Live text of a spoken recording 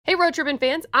Road Trippin'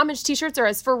 fans, Homage t-shirts are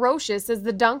as ferocious as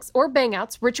the dunks or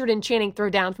bangouts Richard and Channing throw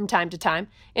down from time to time,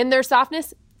 and their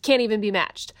softness can't even be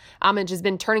matched. Homage has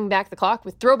been turning back the clock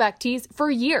with throwback tees for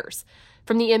years.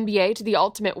 From the NBA to the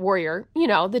Ultimate Warrior, you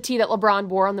know, the tee that LeBron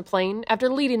wore on the plane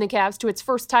after leading the Cavs to its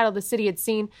first title the city had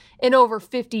seen in over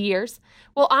 50 years.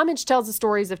 Well, Homage tells the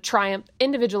stories of triumph,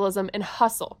 individualism, and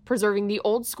hustle, preserving the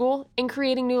old school and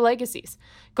creating new legacies.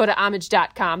 Go to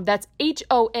homage.com, that's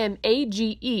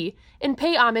HOMAGE, and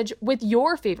pay homage with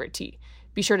your favorite tee.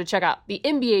 Be sure to check out the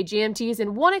NBA Jam tees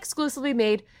and one exclusively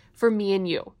made for me and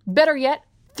you. Better yet,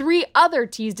 3 other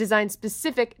tees designed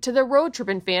specific to the Road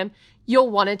Trippin' fam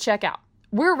you'll want to check out.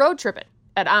 We're Road Trippin'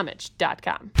 at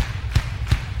homage.com.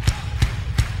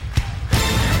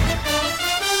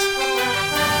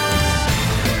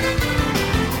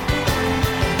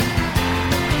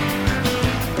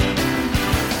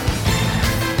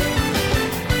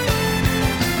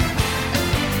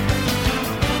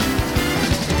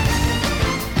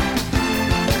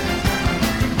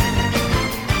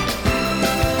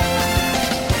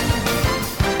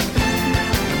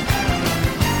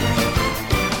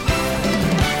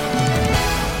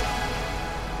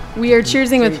 We are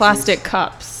cheersing with plastic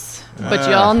cups, but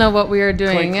you all know what we are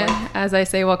doing. Clink, clink. As I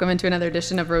say, welcome into another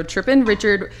edition of Road Trippin'.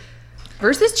 Richard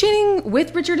versus Channing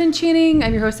with Richard and Channing.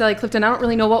 I'm your host, Sally Clifton. I don't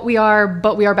really know what we are,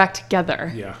 but we are back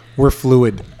together. Yeah. We're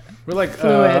fluid. We're like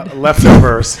Fluid.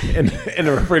 leftovers in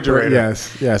a refrigerator.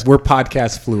 Yes. We're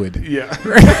podcast fluid. Yeah.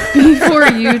 Before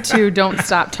you two don't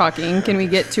stop talking, can we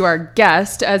get to our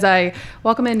guest as I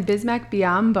welcome in Bismack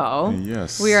Biombo?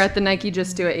 Yes. We are at the Nike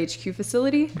Just Do It HQ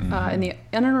facility in the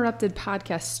Uninterrupted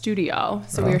Podcast Studio.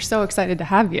 So we are so excited to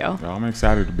have you. I'm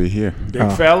excited to be here.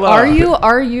 Big fella.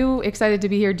 Are you excited to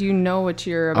be here? Do you know what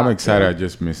you're about I'm excited. to I'm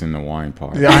just missing the wine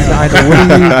part. Yeah, I know.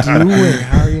 What are you doing?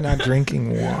 How are you not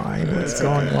drinking wine? What's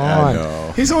going on? I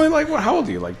know. He's only like, how old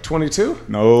are you? Like 22?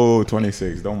 No,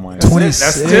 26. Don't mind.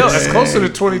 26. That's closer to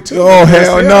 22. Oh,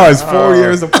 hell no. It's 4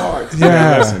 years apart.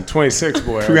 Yeah. Listen, 26,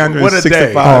 boy. What a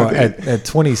 365. day. Oh, at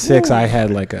 26, I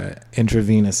had like a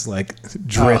intravenous like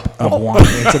drip of wine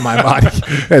into my body.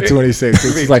 At 26,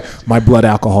 it's like my blood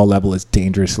alcohol level is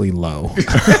dangerously low.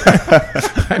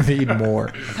 I need more.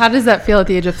 How does that feel at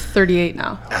the age of 38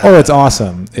 now? Oh, it's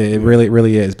awesome. It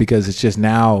really is, because it's just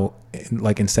now,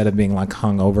 like, instead of being like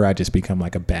hungover, I just become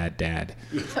like a bad dad.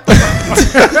 It's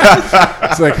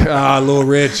like, little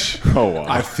Rich. Oh, wow.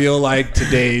 I feel like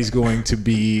today's going to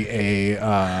be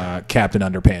a Captain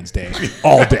Underpants day.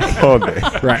 All day. All day.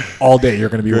 Right. All day you're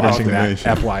going to be Good watching that.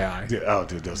 observation. FYI. Dude, oh,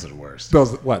 dude, those are the worst.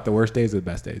 Those, what, the worst days or the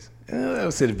best days? I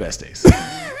would say the best days.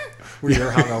 Where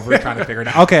you're hungover trying to figure it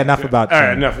out. Okay, enough about All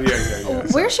right, enough. Yeah.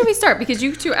 Where should we start? Because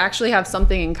you two actually have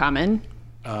something in common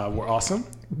We're awesome.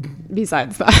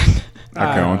 besides that.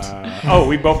 That counts.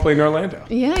 We both played in Orlando.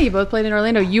 Yeah, you both played in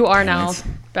Orlando. You are now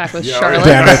back with Yeah, Charlotte.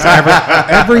 Damn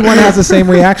it. Everyone has the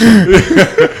same reaction.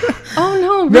 Oh,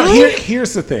 no, No, really?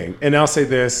 here's the thing, and I'll say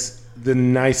this the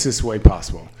nicest way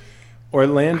possible.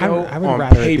 Orlando I would on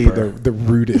rather it be paper. the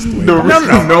rudest way. No.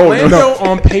 Orlando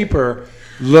on paper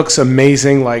looks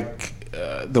amazing. Like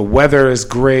the weather is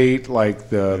great. Like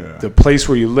the place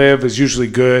where you live is usually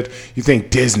good. You think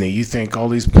Disney, you think all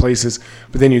these places,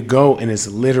 but then you go and it's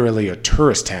literally a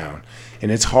tourist town. And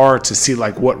it's hard to see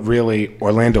like what really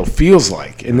Orlando feels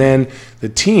like. And then the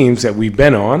teams that we've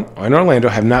been on in Orlando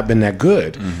have not been that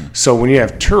good. So when you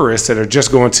have tourists that are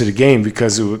just going to the game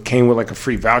because it came with like a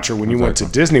free voucher when you went to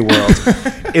Disney World,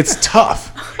 it's tough.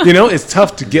 You know, it's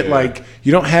tough to get like,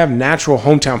 you don't have natural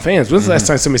hometown fans. When's the last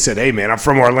time somebody said, hey man, I'm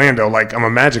from Orlando, like I'm a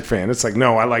Magic fan? It's like,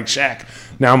 no, I like Shaq.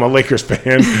 Now I'm a Lakers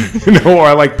fan, or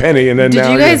I like Penny. And then Did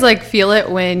now you guys like feel it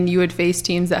when you would face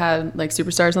teams that had like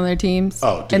superstars on their teams?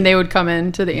 Oh, dude. And they would come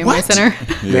into the Amway What? Center?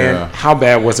 Man, how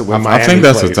bad was it when Miami I think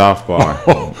that's played? the tough part.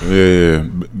 Yeah,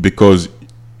 because,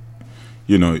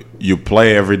 you know, you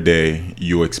play every day.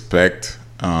 You expect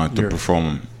to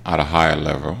perform at a higher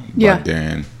level. Yeah. But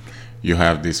then you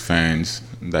have these fans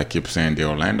that keep saying they're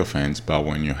Orlando fans, but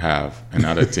when you have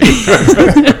another team,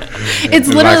 It's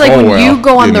literally like when you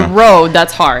go on the road,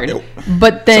 that's hard.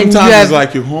 But then sometimes you have it's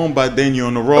like you're home, but then you're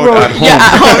on the road road- at home. yeah,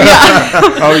 at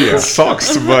home, yeah. Oh yeah, It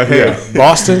sucks, but hey.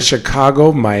 Boston,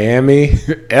 Chicago, Miami,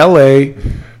 L.A.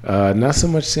 Not so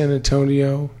much San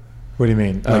Antonio. What do you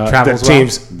mean? The Like travels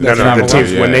teams, well? the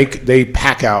teams well, when yeah. they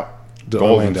pack out the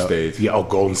Golden Orlando. State. Yeah,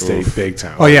 Golden State, big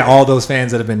time. Oh yeah, all those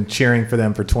fans that have been cheering for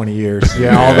them for 20 years.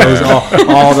 Yeah,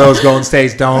 all those Golden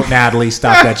States. Don't, Natalie,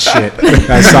 stop that shit.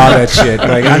 I saw that shit.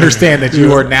 Like, understand that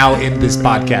you are now in this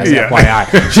podcast. Yeah.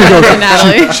 FYI. She goes.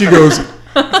 Natalie. She goes.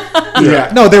 Yeah.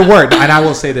 No, there were, and I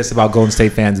will say this about Golden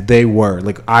State fans: they were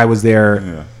like, I was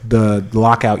there the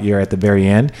lockout year at the very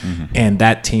end, and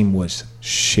that team was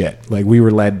shit. Like we were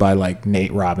led by like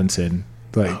Nate Robinson.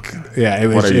 Like it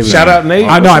was shout out Nate.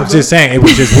 I know. I'm just saying it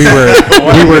was just we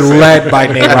were led by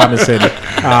Nate Robinson.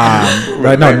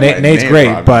 But no, Nate's great,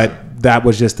 Robinson. But that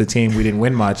was just the team. We didn't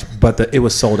win much, but it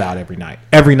was sold out every night.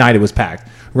 Every night it was packed.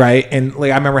 Right. And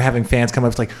like I remember having fans come up,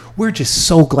 it's like, we're just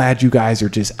so glad you guys are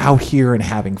just out here and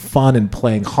having fun and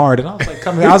playing hard. And I was like,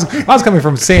 I was coming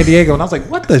from San Diego, and I was like,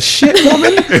 what the shit,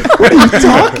 woman? What are you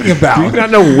talking about? Do you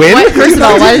not know when? First of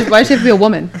all, why should it be a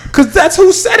woman? Because that's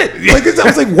who said it. Like I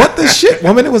was like, what the shit,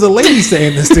 woman? It was a lady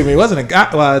saying this to me. It wasn't a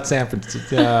guy. Well, it's San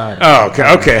Francisco.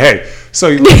 Okay. Hey, so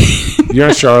you're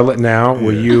in Charlotte now.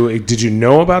 Did you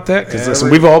know about that? Because listen,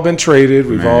 we've all been traded.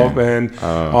 We've all been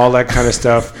all that kind of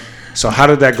stuff. So how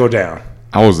did that go down?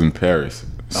 I was in Paris.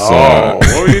 So,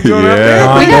 what were you doing out there?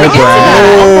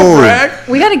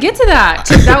 We got to get to that.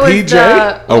 That was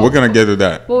PJ? We're going to get to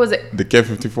that. What was it? The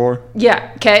K54?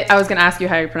 Yeah. I was going to ask you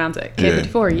how you pronounce it.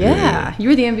 K54. Yeah. You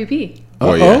were the MVP.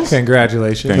 Oh, yes.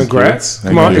 Congratulations. Congrats.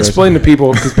 Come on, explain to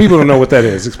people, because people don't know what that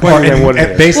is. Explain to them what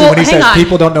it is. Basically, when he says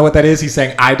people don't know what that is, he's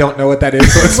saying, I don't know what that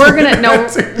is. So we're going to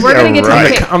get to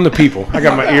the I'm the people. I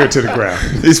got my ear to the ground.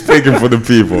 He's speaking for the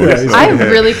people. I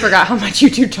really forgot how much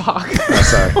you two talk. I'm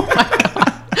sorry. Oh, my God.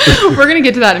 We're going to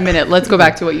get to that in a minute. Let's go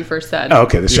back to what you first said. Oh,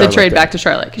 okay. The trade back to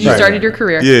Charlotte, because you started your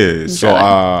career. Yeah. So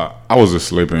I was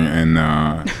sleeping, and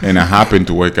I happened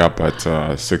to wake up at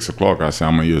 6 o'clock. I said,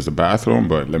 I'm going to use the bathroom,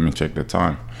 but let me check the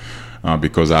time.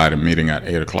 Because I had a meeting at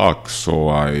 8 o'clock. So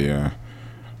I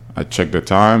checked the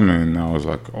time, and I was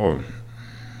like, oh,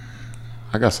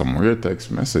 I got some weird text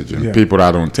message, and people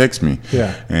that don't text me.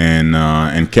 Yeah. And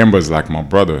Kemba's like my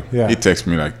brother. Yeah. He texted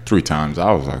me like 3 times.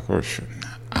 I was like, oh, shit.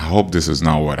 I hope this is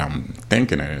not what I'm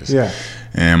thinking it is. Yeah.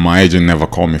 And my agent never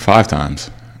called me 5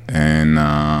 times. And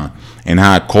I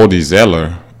had Cody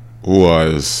Zeller, who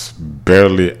was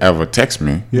barely ever text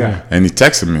me. Yeah. And he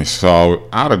texted me. So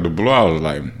out of the blue, I was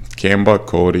like, Kemba,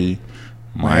 Cody,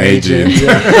 my agent.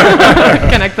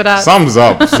 Connect the dots. Thumbs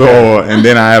up. So, and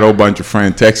then I had a whole bunch of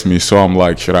friends text me. So I'm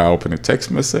like, should I open a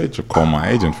text message or call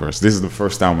my agent first? This is the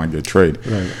first time I get traded.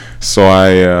 Right. So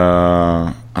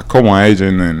I called my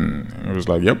agent, and it was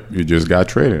like, yep, you just got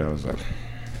traded. I was like,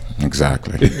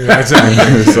 exactly.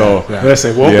 Exactly. So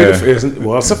listen,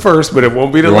 it's the first, but it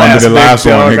won't be the it last. Won't be the last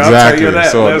one. Exactly. I'll tell you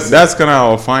that. So listen. that's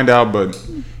I'll find out. But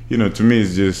to me,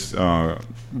 it's just I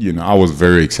was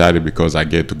very excited because I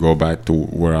get to go back to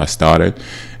where I started,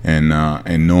 and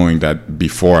knowing that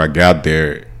before I got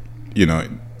there,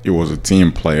 it was a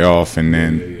team playoff, and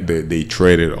then they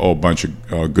traded a whole bunch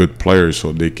of good players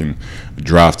so they can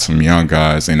draft some young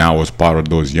guys, and I was part of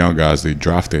those young guys they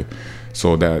drafted.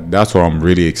 So that's why I'm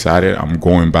really excited. I'm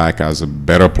going back as a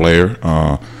better player,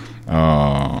 a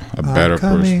better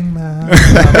person. I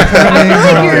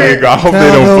hope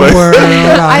they don't play.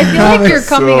 I feel like your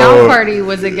coming out party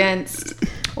was against,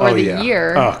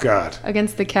 year. Oh God.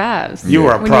 Against the Cavs. You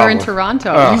were a when problem. you were in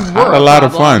Toronto. You Had were a lot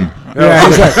of fun. Yeah,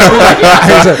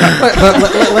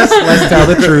 let's tell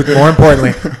the truth. More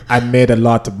importantly, I made a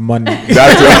lot of money.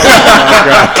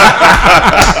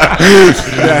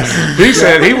 He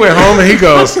said he went home and he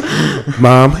goes,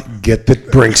 "Mom, get the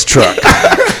Brinks truck.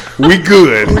 We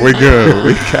good. We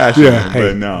cashing. Yeah. It, Hey,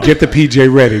 but no. get the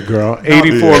PJ ready, girl.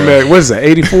 84 million. What is that?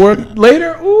 84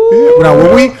 later? Ooh.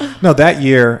 That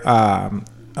year,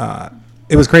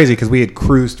 it was crazy because we had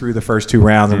cruised through the first 2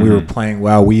 rounds and we were playing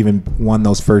well. We even won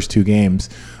those first 2 games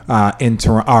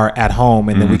at home,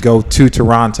 and then we go to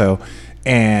Toronto,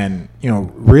 and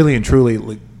really and truly,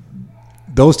 like,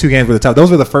 those 2 games were the tough.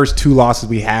 Those were the first 2 losses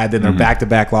we had. Then they're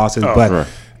back-to-back losses, but. Right.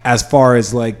 As far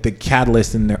as like the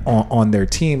catalyst on their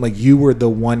team, like you were the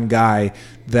one guy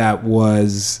that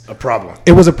was a problem.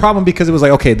 It was a problem because it was like,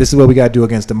 okay, this is what we got to do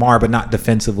against DeMar, but not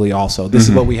defensively also. This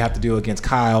is what we have to do against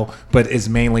Kyle, but it's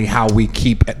mainly how we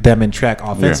keep them in check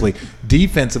offensively. Yeah.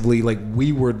 Defensively, like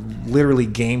we were literally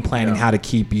game planning how to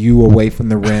keep you away from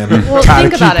the rim, how to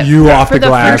keep you off the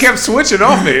glass. You kept switching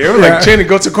off me. It was like Channing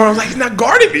goes to the corner. I was like, he's not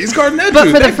guarding me. He's guarding that but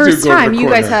dude. But for the first time, you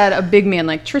guys had a big man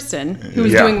like Tristan who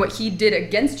was doing what he did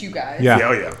against you guys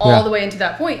all the way into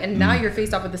that point, and now you're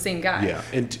faced off with the same guy. Yeah,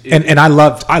 and I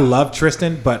love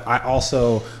Tristan, but I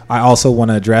also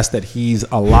want to address that he's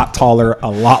a lot taller, a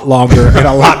lot longer, and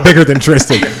a lot bigger than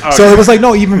Tristan. So it was like,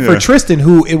 no, even for Tristan,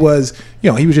 who it was, he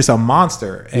was just a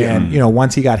monster. And,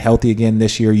 once he got healthy again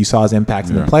this year, you saw his impact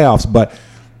in the playoffs. But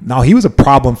no, he was a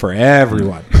problem for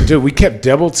everyone. Dude, we kept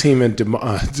double teaming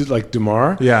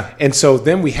DeMar. Yeah. And so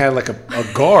then we had like a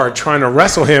guard trying to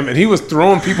wrestle him, and he was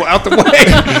throwing people out the way.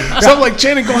 So I'm like,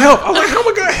 Channing, go help. I'm like, how am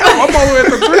I going to help? I'm all the way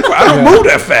at the 3-point. I don't move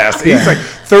that fast. And he's like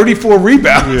 34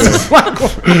 rebounds.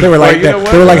 They were like,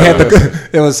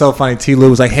 it was so funny. T. Lou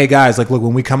was like, hey guys, like, look,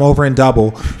 when we come over and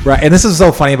double, right? And this is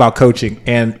so funny about coaching,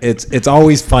 and it's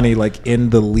always funny, like in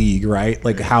the league, right?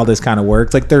 Like how this kind of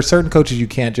works. Like there's certain coaches you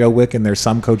can't, Joe Wick, and there's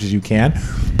some coaches you can.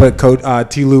 But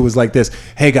T. Lou was like this,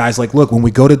 hey guys, like, look, when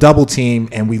we go to double team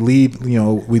and we leave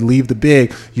the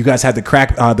big, you guys have to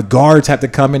crack, the guards have to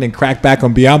come in and crack back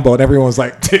on Biyombo, and everyone was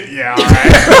like, yeah, all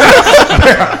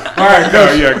right. All right,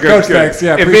 Coach. Yeah, good. Coach, thanks.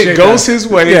 Yeah, if it goes his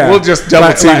way, we'll just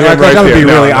double team him right there. I'm gonna be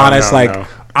really honest.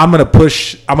 I'm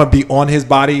gonna be on his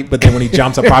body, but then when he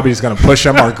jumps, I'm probably just gonna push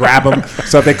him or grab him.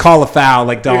 So if they call a foul,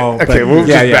 like don't. Okay, we'll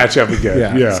just match up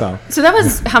again. Yeah. So that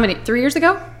was how many? 3 years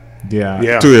ago?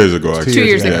 Yeah. 2 years ago. Actually. 2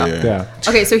 years ago. Yeah.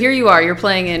 Okay, so here you are. You're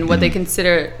playing in what they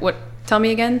consider what? Tell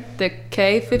me again. The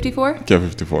K54.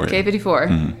 K54.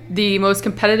 K54. The most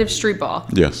competitive street ball.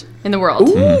 Yes. In the world.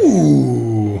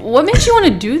 Ooh. What makes you want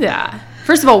to do that?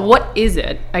 First of all, what is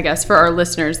it? I guess for our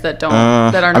listeners that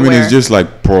aren't aware. I mean, it's just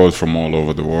like pros from all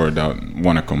over the world that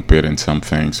want to compete in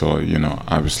something. So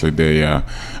obviously they,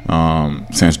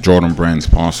 since Jordan Brand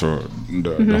sponsored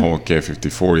the whole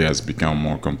K54 has become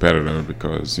more competitive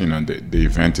because the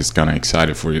event is kind of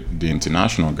excited for the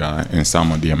international guy, and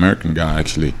some of the American guy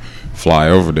actually fly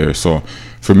over there. So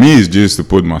for me, it's just to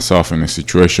put myself in a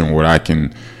situation where I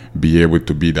can be able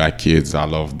to be that kid that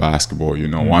love basketball.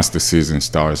 Once the season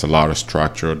starts, a lot of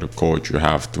structure. The coach, you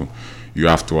have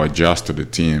to adjust to the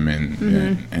team and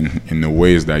in the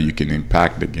ways that you can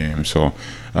impact the game. So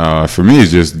for me,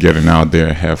 it's just getting out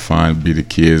there, have fun, be the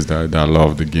kids that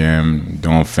love the game.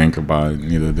 Don't think about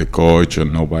neither the coach or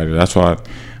nobody. That's why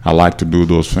I like to do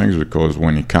those things, because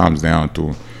when it comes down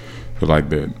to like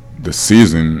the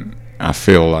season, I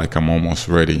feel like I'm almost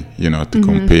ready, to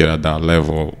compete at that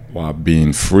level while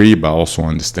being free, but also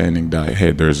understanding that,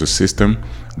 hey, there's a system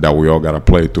that we all got to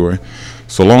play to it.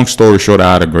 So long story short,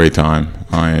 I had a great time.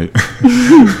 Right,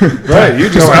 you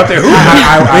just out there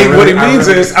hooping. What it means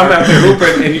is I'm out there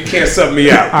hooping and you can't sub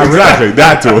me out. Exactly,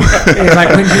 that too. It's like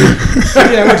when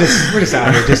we're just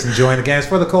out here just enjoying the game. It's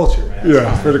for the culture, man.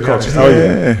 Yeah, for the culture. Oh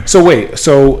yeah.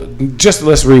 So just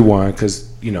let's rewind,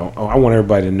 because I want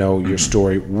everybody to know your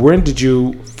story. When did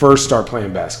you first start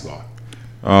playing basketball?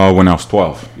 When I was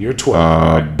 12. You're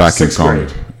 12. Back in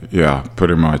college. Yeah,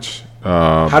 pretty much.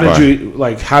 How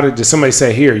did somebody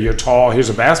say, here, you're tall, here's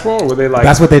a basketball? Or were they like...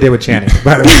 That's what they did with Channing,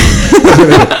 by the way.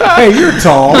 Hey, you're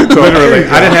tall. Literally.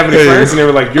 I didn't have any friends, and they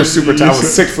were like, you're super tall. I was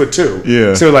 6'2".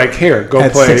 Yeah. So like, here, go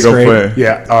play. Go play.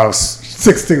 Yeah.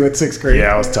 6'2" at 6th grade.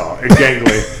 Yeah, I was tall and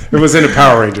gangly. It was in the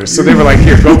Power Rangers. So they were like,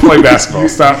 here, go play basketball.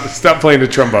 Stop playing the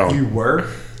trombone. You were?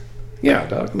 Yeah,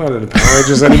 dog. Not in the Power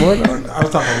Rangers anymore, dog. I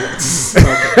was talking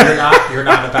about... You're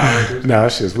not in the Power Rangers? No,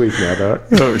 that shit's weak now, dog.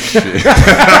 Oh, shit.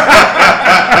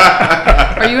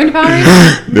 Are you into Power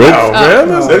Rangers? Nope.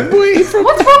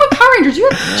 What's wrong with Power Rangers? You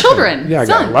have children. Yeah, I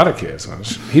got a lot of kids.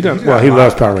 He doesn't. Well, he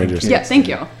loves Power Rangers. Yeah, thank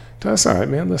you. That's all right,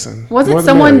 man. Listen. Wasn't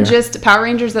someone just Power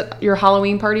Rangers at your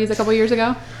Halloween parties a couple years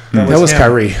ago? That was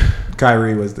Kyrie.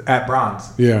 Kyrie was at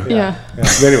Bronze. Yeah.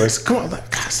 But anyways, come on.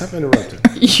 God, stop interrupting.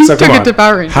 You took it to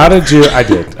Power Rangers. How did you? I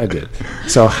did.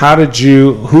 So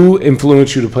who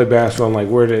influenced you to play basketball?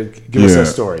 And give us that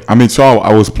story. I mean, so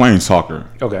I was playing soccer.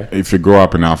 Okay. If you grow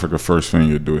up in Africa, first thing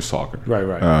you do is soccer.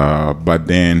 Right. But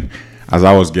then, as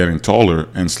I was getting taller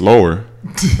and slower,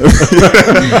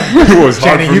 it was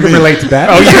hard for you me. Can relate to that.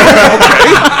 Oh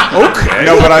yeah. Okay.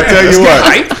 No, but I tell you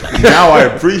what. Now I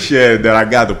appreciate that I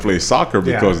got to play soccer,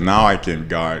 because now I can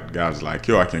guard guys like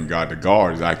you. I can guard the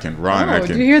guards. I can run. Oh,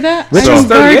 did you hear that? Richard's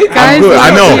 38. I'm good.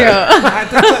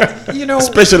 I know.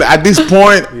 Especially at this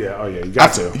point. Yeah. Oh yeah. You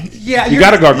got to. Yeah. You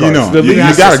got to guard guards. You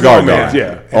got to guard guards.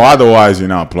 Yeah. Or otherwise, you're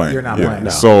not playing. You're not playing. No.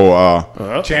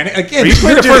 So Channing again. You're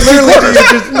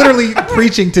just literally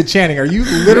preaching to Channing. Are you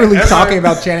literally talking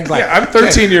about Channing? Like, I'm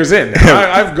 13 years in.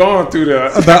 I've gone through the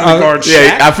guard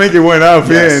shack. Yeah, I think it went up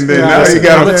here, and then now you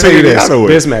got to tell you this,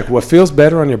 Bismack. What feels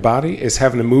better on your body is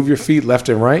having to move your feet left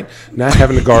and right, not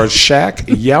having to guard Shaq,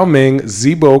 Yao Ming,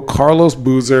 Zebo, Carlos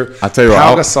Boozer, I tell you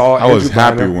Pau what, Gasol, I was Andrew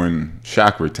happy Bynum. when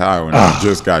Shaq retired, when I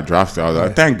just got drafted. I was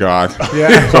like, thank God.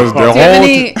 Yeah. Because Do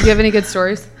you have any good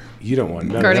stories? You don't want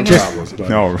none Guarding of them problems. But.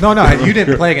 No, you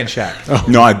didn't play against Shaq.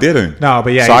 No, I didn't. No,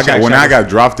 but yeah. So I got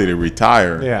drafted to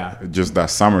retire. Yeah. Just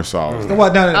that summer, so I was like,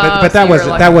 Well, but that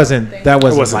wasn't like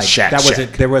Shaq. That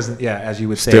wasn't. There wasn't. Yeah, as you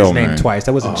would say Still, his name man. twice.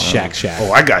 That wasn't Shaq.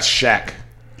 Oh, I got Shaq,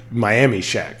 Miami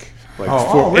Shaq,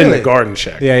 really? in the Garden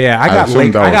Shaq. Yeah. I got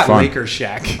Lakers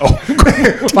Shaq.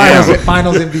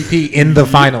 Finals MVP in the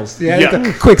finals.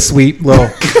 Yeah. Quick sweep, little.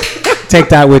 Take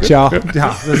that with y'all.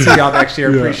 Let's see y'all next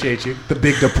year. Appreciate you. The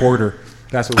Big DePorter.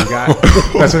 That's what we got.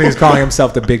 That's when he was calling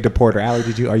himself the Big Deporter.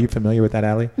 Allie, are you familiar with that,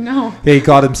 Allie? No. Yeah, he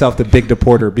called himself the Big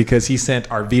Deporter because he sent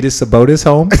Arvydas Sabonis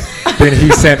home. Then he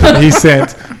sent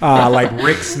like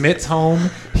Rick Smits home.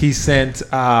 He sent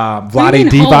Vlade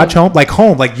Divac home. Like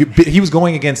home. Like he was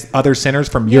going against other centers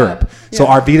from Europe. So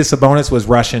Arvydas Sabonis was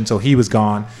Russian, so he was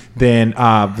gone. Then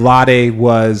Vlade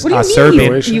was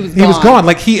Serbian. He was gone.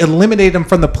 Like he eliminated him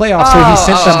from the playoffs, so he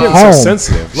sent them home. So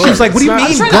sensitive. She was like, "What do you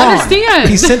mean gone?"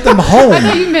 He sent them home. I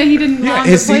thought you meant he didn't want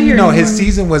to play here anymore. His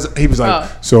season was. He was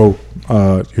like, so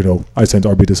I sent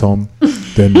Arvydas home.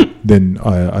 Then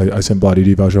I sent Vlade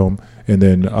Divac home, and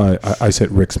then I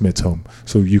sent Rick Smits home.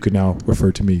 So you can now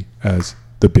refer to me as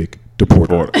the Big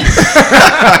Deporter.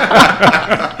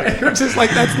 You're just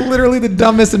like, that's literally the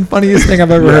dumbest and funniest thing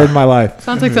I've ever heard in my life.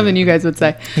 Sounds like something you guys would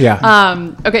say.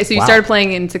 Yeah. Okay, so you started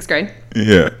playing in 6th grade.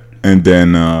 Yeah. And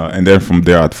then from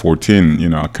there at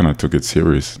 14, I kind of took it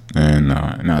serious, and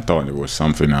I thought it was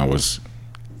something I was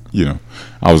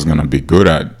gonna be good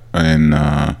at, and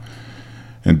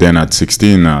then at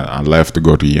 16 I left to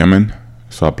go to Yemen,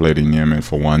 so I played in Yemen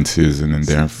for 1 season, and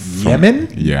then Yemen?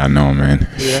 Yeah, I know, man.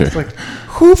 Yeah, it's like,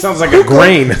 sounds like a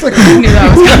grain. It's like,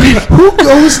 who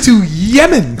goes to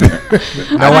Yemen?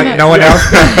 No one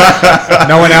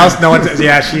else. No one.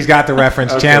 Yeah, she's got the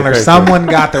reference. Okay, Chandler, someone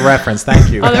got the reference. Thank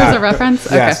you. Oh, there's a reference.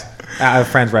 Okay. Yes, a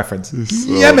friend's reference. So,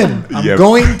 Yemen. I'm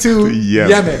going to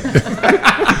Yemen.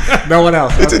 No one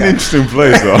else. It's an interesting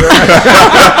place, though.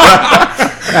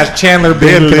 As Chandler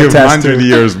they live 100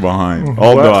 years behind.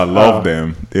 Although I love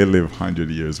them, they live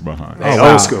 100 years behind.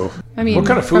 Old school. I mean, what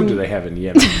kind of food do they have in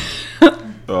Yemen?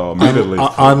 Middle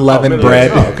East. Unleavened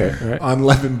bread. Okay. Right.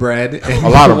 Unleavened bread. A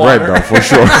lot of bread, though, for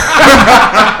sure.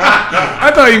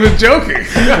 I thought he was joking.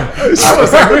 I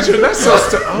was like, Richard, that's so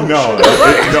no,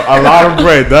 a lot of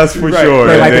bread, that's for sure.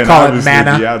 They like to call it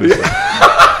manna.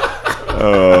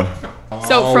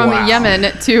 So from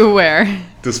Yemen to where?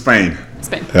 To Spain.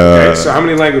 Okay, so how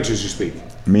many languages you speak?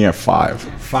 Me at 5.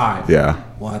 5. Yeah.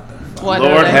 What the fuck?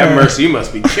 Lord have mercy, you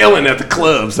must be killing at the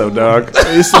club, so dog.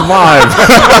 You survive.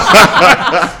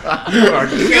 You are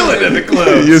killing at the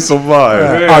club. You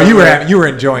survive. Oh, you were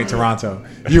enjoying Toronto.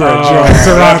 You were enjoying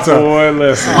Toronto. Boy,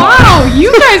 listen. Wow,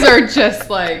 you guys are just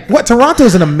like. What?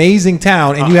 Toronto's an amazing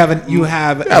town, and you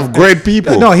have great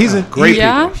people. No, he's a great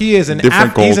people. He is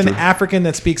he's an African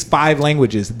that speaks 5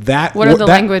 languages. What are the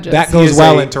languages? That goes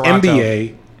well in Toronto.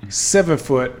 NBA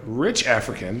 7-foot rich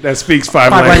African that speaks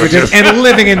 5 languages and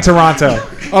living in Toronto.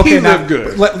 Okay, he now, lived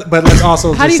good. But let's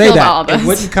also How just do you say feel about all that this? it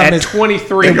wouldn't come at as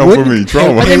 23. For me,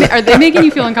 trauma. Are they making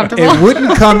you feel uncomfortable? It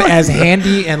wouldn't come as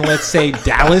handy in, let's say,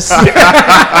 Dallas,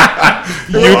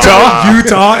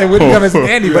 Utah. It wouldn't come as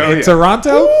handy, but in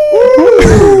Toronto,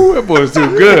 that boy's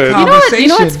too good. You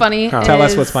know what's funny? Tell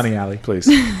us what's funny, Allie. Please.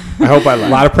 I hope I laugh.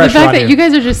 A lot of The pressure fact on that you. you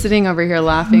guys are just sitting over here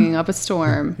laughing up a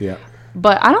storm. Yeah.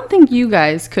 But I don't think you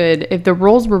guys could, if the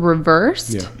roles were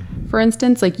reversed, for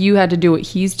instance, like you had to do what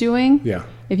he's doing,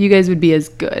 if you guys would be as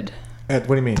good. What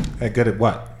do you mean? Good at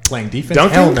what? Playing defense?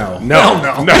 Dunking? Hell no. No.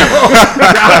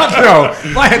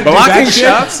 Blocking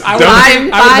shots?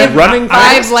 Running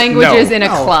 5 languages in a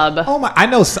club. Oh my! I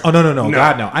know. Oh no.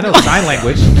 God no! I know sign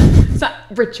language.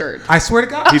 Richard. I He swear to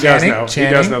God. does know. He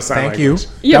does know sign Thank language. you.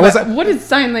 Yeah, but what does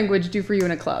sign language do for you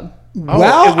in a club?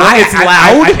 Well, it's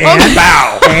loud.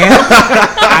 And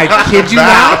I kid you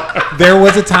not, there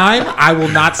was a time, I will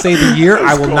not say the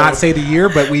year,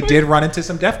 but we did run into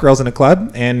some deaf girls in a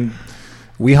club, and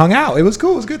we hung out. It was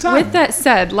cool. It was a good time. With that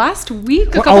said, last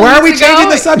week, why are we changing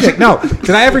the subject? No.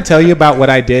 Did I ever tell you about what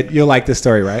I did? You'll like this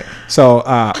story, right? So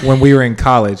when we were in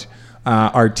college,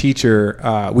 our teacher,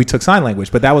 we took sign language,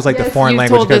 but that was like the foreign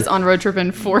language. You told this on Road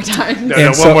Trippin' 4 times. No,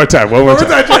 one more time.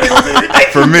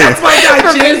 For me. That's my guy,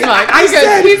 From Channing. his mic.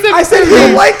 I said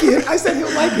he'll like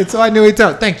it. So I knew he'd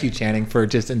tell. Thank you, Channing, for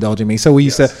just indulging me. So we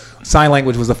used to, sign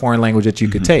language was a foreign language that you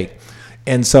could take.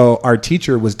 And so our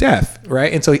teacher was deaf,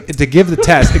 right? And so to give the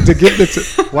test,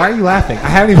 why are you laughing? I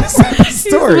haven't even said the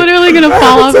story. He's literally going to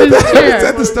fall off his chair. I haven't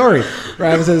said the story. Right,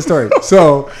 I haven't said the story.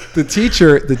 So the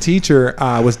teacher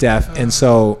was deaf, and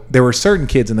so there were certain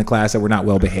kids in the class that were not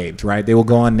well behaved, right? They will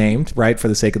go unnamed, right, for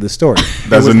the sake of the story.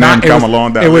 Does a name come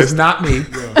along that list? It list? was not me,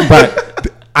 but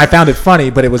I found it funny,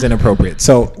 but it was inappropriate.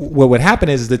 So what would happen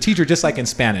is the teacher, just like in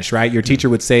Spanish, right? Your teacher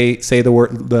would say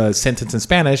the sentence in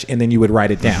Spanish, and then you would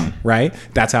write it down, right?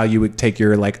 That's how you would take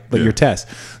your your test.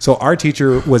 So our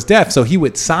teacher was deaf, so he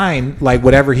would sign like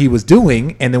whatever he was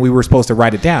doing, and then we were supposed to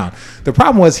write it down. The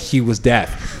problem was he was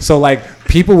deaf, so like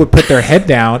people would put their head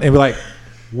down and be like,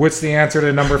 "What's the answer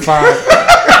to number 5?"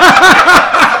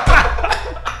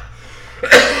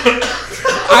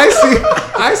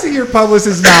 I I see your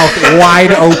publicist's mouth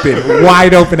wide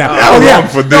open now. wrong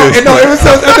for this. No, it was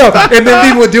and then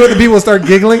people would do it, and people would start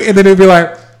giggling, and then it'd be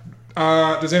like,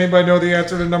 does anybody know the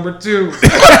answer to number 2?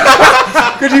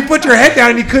 Because you put your head down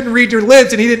and you couldn't read your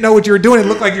lips, and he didn't know what you were doing. It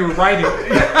looked like you were writing.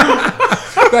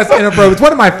 That's inappropriate. It's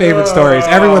one of my favorite stories.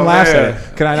 Everyone laughs at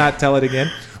it. Can I not tell it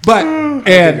again? But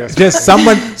and just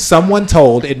someone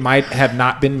told, it might have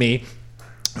not been me.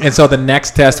 And so the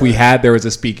next test we had, there was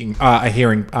a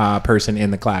hearing person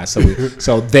in the class,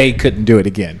 so they couldn't do it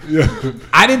again. Yeah.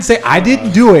 I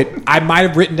didn't do it. I might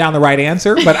have written down the right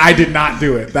answer, but I did not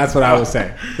do it. That's what I was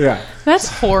saying. Yeah, that's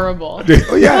horrible.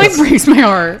 Oh, yeah, it breaks my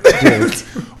heart.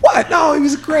 What? No, he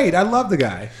was great. I love the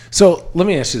guy. So let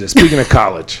me ask you this: speaking of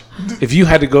college, if you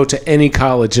had to go to any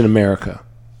college in America,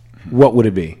 what would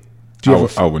it be?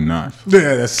 I would not.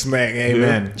 Yeah, that's smack.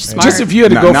 Amen. Yeah. Just if you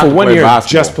had to go for 1 year,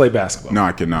 just play basketball. No,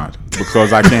 I cannot,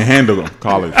 because I can't handle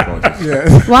college coaches.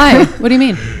 Yeah. Why? What do you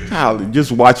mean?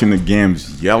 Just watching the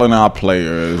games, yelling at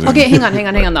players. Okay,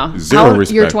 hang on though. Zero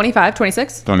respect. You're 25,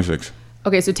 26? 26.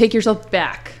 Okay, so take yourself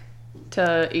back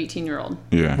to 18-year-old.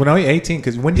 Yeah. When I was 18,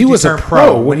 because when he was a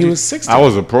pro when he was 16. I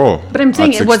was a pro. But I'm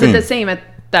saying it wasn't the same at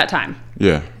that time.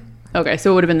 Yeah. Okay,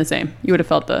 so it would have been the same. You would have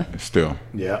felt the... Still.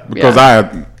 Yeah. Because I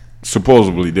had...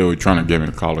 Supposedly they were trying to get me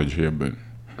to college here, but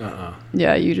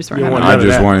yeah, you just weren't. I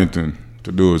just wanted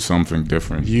to do something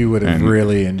different. You would have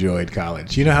really enjoyed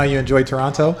college. You know how you enjoyed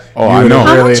Toronto? Oh, I know.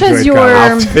 How much has your?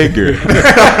 I figured.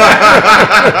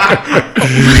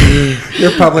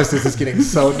 Your publicist is getting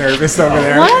so nervous over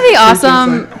there.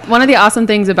 One of the awesome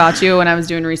things about you when I was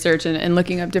doing research and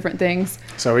looking up different things.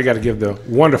 So we got to give the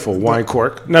wonderful wine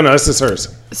cork. No, this is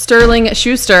hers. Sterling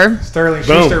Schuster,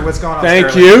 what's going on? Thank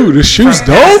Sterling? you. The shoe's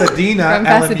dope. From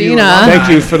Pasadena. Thank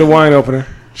you for the wine opener.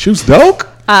 Shoes dope.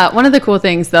 One of the cool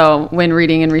things, though, when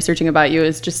reading and researching about you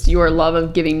is just your love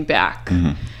of giving back.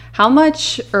 Mm-hmm. How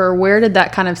much or where did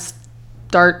that kind of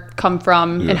start come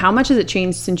from, and how much has it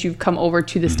changed since you've come over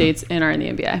to the States and are in the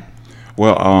NBA?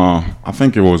 Well, I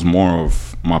think it was more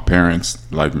of my parents,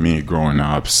 like me, growing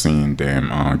up, seeing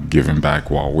them giving back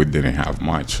while we didn't have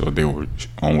much, so they were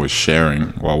always sharing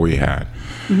what we had.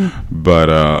 Mm-hmm.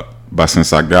 But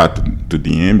since I got to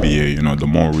the NBA, the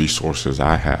more resources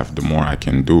I have, the more I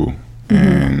can do.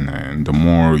 Mm-hmm. And the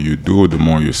more you do, the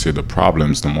more you see the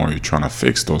problems, the more you're trying to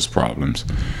fix those problems.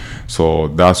 So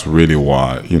that's really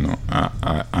why,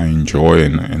 I enjoy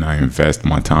and I invest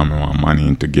my time and my money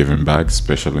into giving back,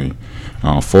 especially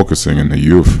focusing in the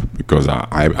youth, because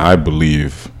I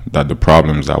believe that the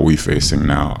problems that we're facing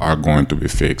now are going to be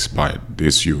fixed by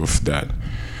this youth that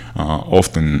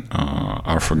often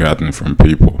are forgotten from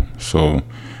people. So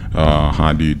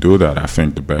how do you do that? I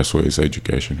think the best way is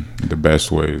education. The best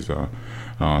way is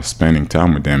spending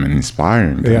time with them and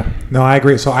inspiring them. Yeah, no, I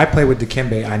agree. So I play with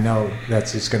Dikembe. I know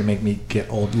that's just going to make me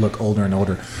look older and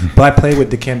older. But I play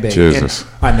with Dikembe. Jesus.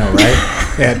 I know,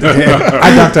 right? And I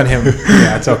dunked on him.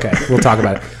 Yeah, it's okay. We'll talk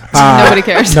about it. Nobody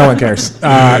cares. No one cares.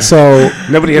 So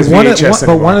nobody has VHS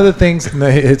but one of the things,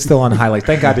 it's still on highlights.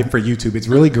 Thank God for YouTube. It's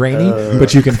really grainy,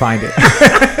 but you can find it.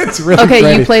 It's really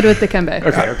grainy. You played with Dikembe.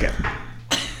 Okay.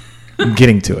 I'm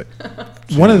getting to it.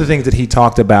 One of the things that he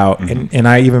talked about, and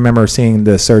I even remember seeing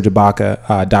the Serge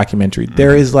Ibaka documentary,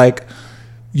 there is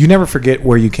you never forget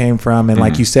where you came from. And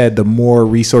like you said, the more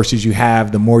resources you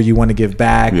have, the more you want to give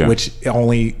back, which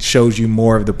only shows you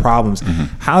more of the problems.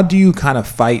 How do you kind of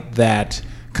fight that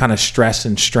kind of stress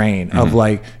and strain of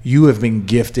you have been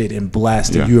gifted and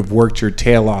blessed and you have worked your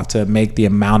tail off to make the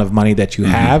amount of money that you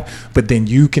have, but then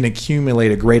you can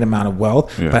accumulate a great amount of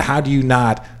wealth. But how do you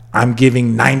not... I'm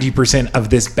giving 90% of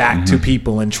this back to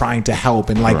people and trying to help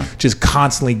and just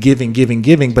constantly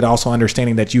giving, but also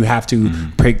understanding that you have to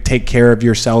take care of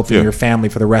yourself and your family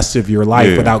for the rest of your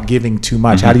life without giving too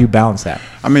much. How do you balance that?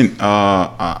 I mean,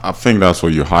 I think that's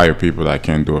where you hire people that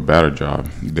can do a better job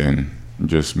than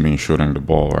just me shooting the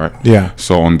ball, right? Yeah.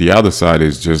 So on the other side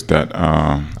is just that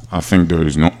I think there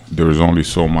is only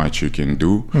so much you can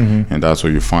do, and that's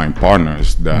where you find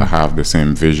partners that have the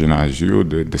same vision as you,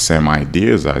 the same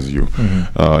ideas as you.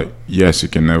 Yes, you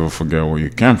can never forget where you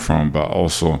came from, but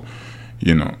also,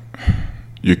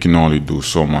 you can only do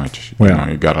so much.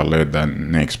 You gotta let that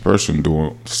next person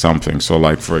do something. So,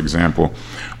 like for example,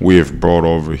 we have brought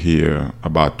over here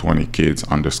about 20 kids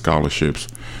under scholarships.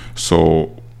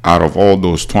 So out of all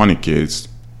those 20 kids,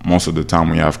 most of the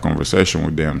time we have conversation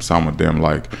with them. Some of them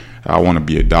I want to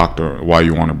be a doctor. Why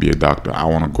you want to be a doctor? I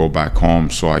want to go back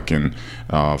home so I can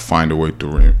find a way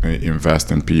to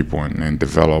invest in people and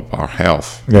develop our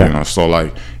health.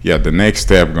 So the next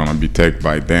step gonna be taken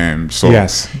by them. So I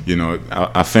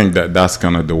think that's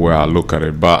kind of the way I look at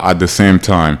it. But at the same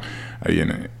time,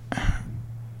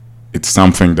 it's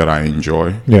something that I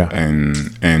enjoy. Yeah.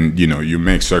 And you know, you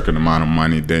make certain amount of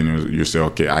money, then you say,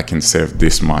 okay, I can save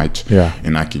this much, Yeah.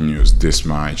 and I can use this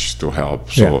much to help.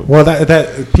 So Yeah. Well,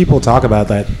 that people talk about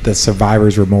that, the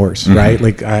survivor's remorse, right?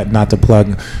 Like, not to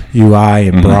plug UI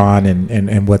and Braun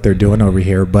and what they're doing over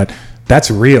here, but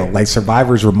that's real. Like,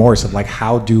 survivor's remorse of like,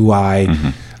 how do I?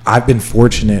 I've been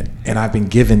fortunate and I've been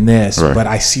given this, Right. but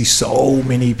I see so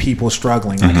many people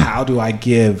struggling. Like, how do I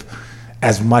give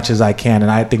as much as I can? And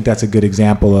I think that's a good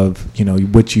example of, you know,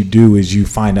 what you do is you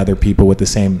find other people with the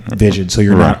same vision. So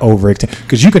you're not overextend,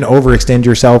 because you can overextend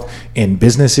yourself in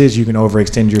businesses, you can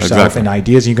overextend yourself Exactly. in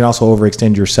ideas, and you can also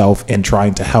overextend yourself in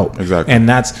trying to help. Exactly. And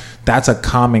that's a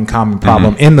common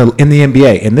problem in the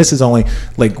NBA. And this is only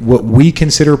like what we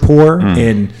consider poor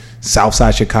in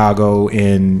Southside Chicago,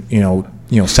 in you know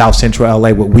South Central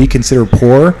LA, what we consider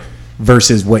poor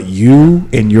versus what you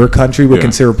in your country would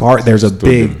consider part. There's a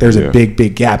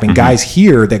big gap. And guys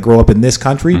here that grow up in this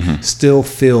country still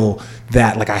feel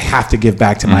that like, I have to give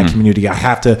back to my community. I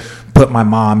have to put my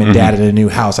mom and dad in a new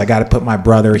house. I got to put my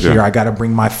brother here. I got to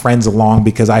bring my friends along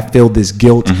because I feel this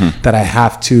guilt that I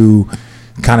have to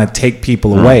kind of take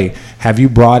people away. Have you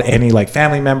brought any like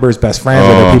family members, best friends,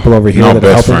 other people over here no, that are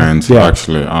best helping? friends,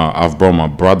 actually. I've brought my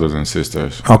brothers and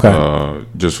sisters. Okay.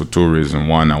 Just for two reasons.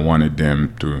 One, I wanted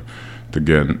them to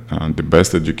get the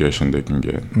best education they can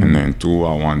get, and then two,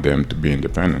 I want them to be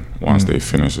independent once they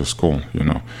finish the school. You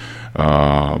know,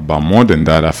 but more than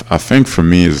that, I think for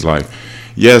me is like,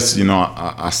 yes, you know,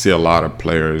 I see a lot of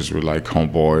players with like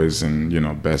homeboys and, you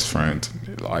know, best friends.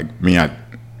 Like me,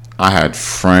 I had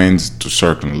friends to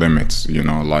certain limits. You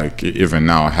know, like even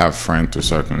now I have friends to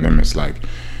certain limits. Like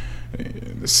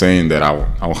saying that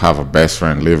I'll have a best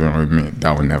friend living with me,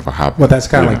 that would never happen. Well, that's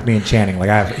kind of like me and Channing.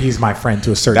 Like he's my friend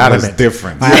to a certain That limit. is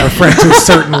different. I have a friend to a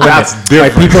certain limit. That's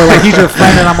different. Like, people are like, he's your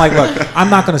friend, and I'm like, look, I'm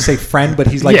not going to say friend, but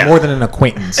he's like more than an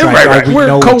acquaintance. Right. We We're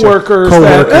know each other. coworkers.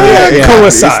 Coworkers.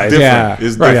 Coincide. It's different. Yeah.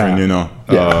 It's Right. different, Yeah. you know.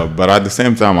 Yeah. But at the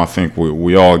same time, I think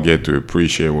we all get to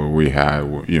appreciate what we have,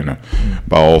 you know,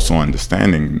 by also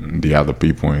understanding the other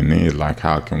people in need. Like,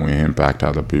 how can we impact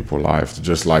other people's lives?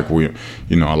 Just like we,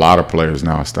 you know, a lot of players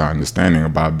now start understanding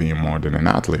about being more than an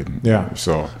athlete. Yeah.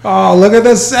 So. Oh, look at the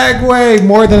segue.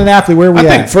 More than an athlete. Where are we I at?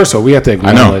 think first of all we have to know.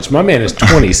 acknowledge my man is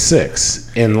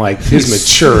 26 and like his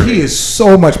maturity. He is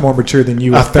so much more mature than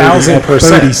you. 1,000%.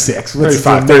 36.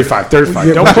 35.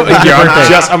 Yeah, Don't put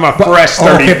I'm a fresh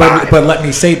 35. Okay, but let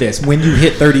me say this. When you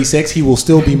hit 36, he will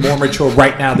still be more mature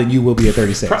right now than you will be at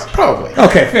 36. Probably.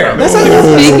 Okay, fair.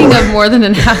 Speaking of more than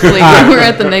an athlete, we're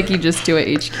at the Nike Just Do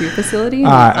It HQ facility.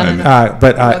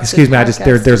 Excuse me,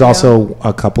 there's also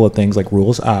a couple of things like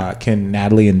rules. Can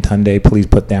Natalie and Tunde please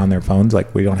put down their phones?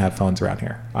 Like, we don't have phones around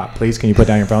here. Please, can you put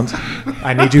down your phones?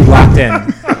 I need you locked in.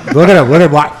 Look at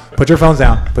him. Put your phones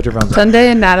down. Sunday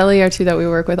and Natalie are two that we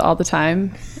work with all the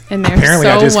time, and they're Apparently,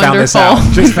 so I just found this wonderful.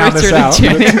 out. Just found this Richard and out.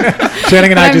 Channing.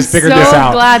 Channing and I just figured this out.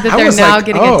 I'm so glad that I they're was now like,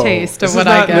 getting oh, a taste of this what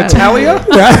is I not get. Natalia?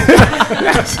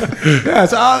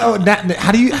 Yes.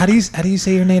 How do you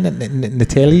say your name?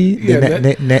 Natalie?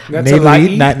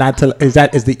 Natalie?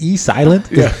 Is the E silent?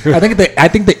 Yeah. I think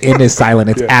the N is silent.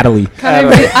 It's Natalie.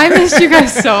 I missed you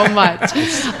guys so much.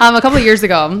 A couple of years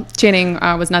ago, Channing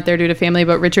was not there due to family,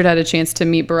 but Richard had a chance to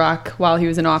meet Barack while he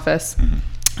was in office.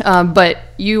 But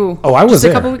you, Oh, I was just a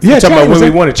there. couple weeks You're talking Channing about was when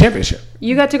we there. won a championship.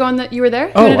 You got to go on the. You were there.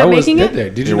 You Oh, ended I up was making it. there.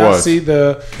 Did you It not was. see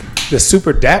the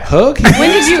super dap hug? When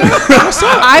did you?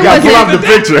 I Pull up wasn't. the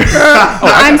picture.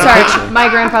 I'm sorry. My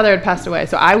grandfather had passed away,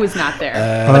 so I was not there.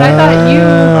 But I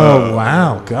thought Oh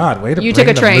wow, God! Way to You bring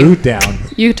took a the train. mood down.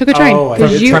 you took a train. Oh, I 'cause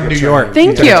did you, From New York.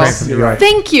 Thank took a you. train from New York.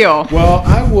 Thank you. Well,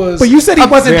 I was. But you said he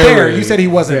wasn't very, there. You said he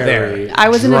wasn't there. I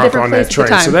was in a drunk different on place that at the train,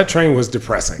 time. so that train was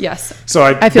depressing. Yes. So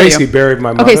I feel basically you. buried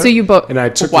my mother. Okay, so you both. And I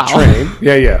took Wow. the train.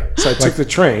 Yeah. So I took the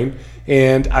train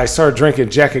and I started drinking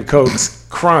Jack and Cokes,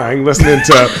 crying, listening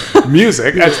to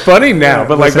music. That's funny now,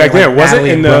 but like Listening back then, like it wasn't.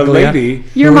 Natalie And and the Bruglia. lady.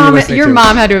 Your Who were you mom. listening Your to?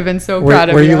 mom had to have been so proud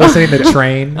of Were you. you listening to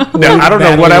Train? Now, I don't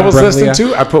know what Natalie I and was listening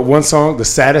Bruglia? to. I put one song, the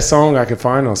saddest song I could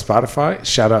find on Spotify.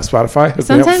 Shout out Spotify. Hook me up,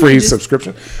 Sometimes free you just-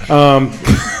 subscription.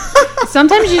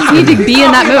 Sometimes you just need to be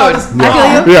in that mood. I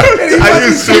feel you. Yeah. Are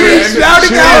you serious?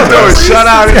 shouting Shut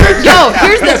out. Yo,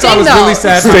 here's the So I thing was though. really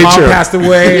sad. Stay My mom true. passed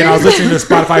away, and I was listening to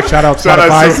Spotify. Shout out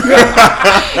Spotify.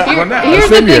 Here's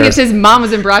the same thing: year. is his mom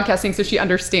was in broadcasting, so she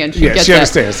understands. She Yeah, gets she it.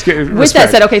 understands. With that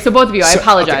said, okay, so both of you, I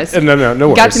apologize. Okay. No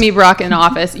Got worries. to meet Barack in the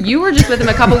office. You were just with him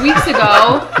a couple weeks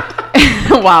ago.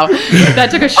 Wow, that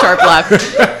took a sharp left.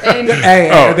 And Hey,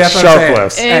 Oh, that's what sharp I'm saying.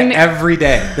 lefts. In- Every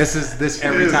day. This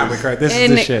every time we cry. This is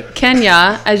in the shit.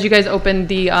 Kenya, as you guys opened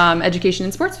the education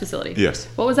and sports facility. Yes.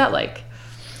 What was that like?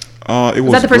 It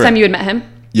Was that the first time you had met him?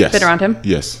 Yes. Been around him?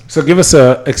 Yes. So give us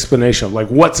a explanation of like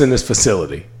what's in this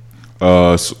facility.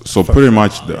 So pretty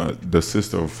much the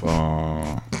sister of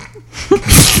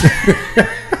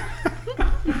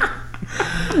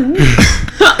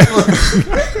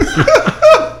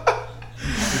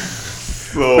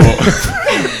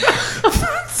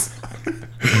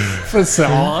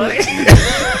Facility.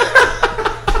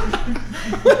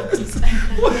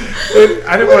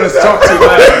 I didn't want to talk too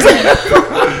loud.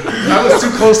 I was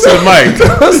too close to the mic.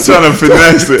 I was trying to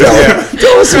finesse it.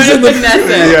 Tell us what's in the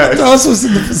Yeah. Tell us what's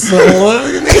in the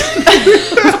facility.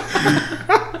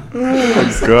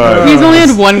 God. He's only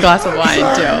had one glass of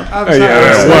wine, too. Yeah,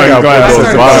 One one glass those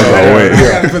of bottles wine. away.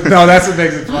 Yeah, but no, that's what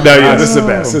makes it fun. No, yeah, this is the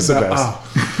best. This is the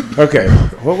best. Okay,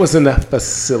 what was in that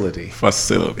facility?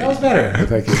 Facility. That was better.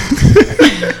 Thank you.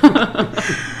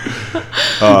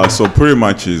 So pretty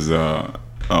much is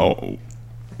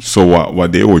so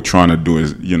what they were trying to do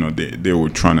is, you know, they were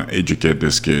trying to educate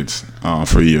these kids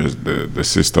for years. The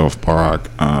sister of Parag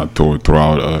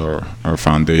throughout our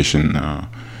foundation,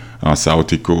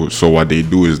 Sautiku. So what they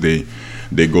do is they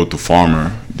go to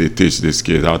farmer. They teach these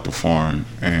kids how to farm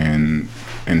and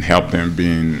help them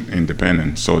being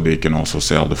independent, so they can also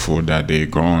sell the food that they're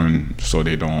growing, so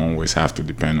they don't always have to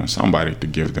depend on somebody to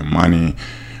give them money,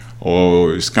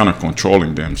 or it's kind of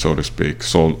controlling them, so to speak.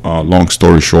 So long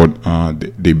story short,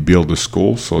 they build a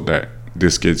school so that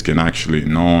these kids can actually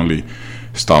not only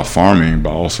start farming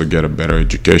but also get a better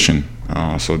education.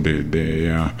 So they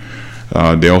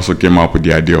also came up with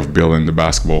the idea of building the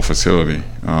basketball facility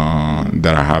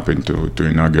that I happened to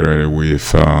inaugurate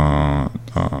with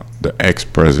the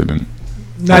ex-president.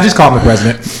 No, just call him the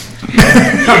president.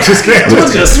 I'm just kidding.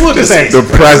 We'll just say The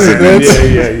president.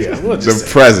 Yeah. The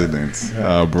president,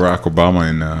 Barack Obama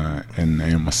and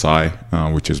Masai,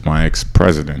 which is my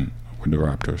ex-president with the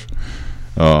Raptors.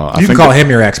 You can call him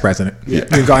your ex-president. Yeah. You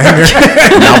can call him your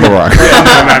Now Barack.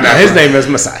 No. His name is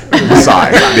Masai.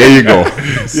 Masai. There you go.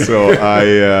 So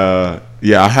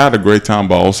I had a great time,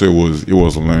 but also it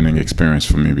was a learning experience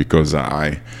for me, because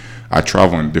I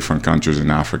travel in different countries in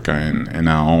Africa, and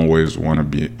I always want to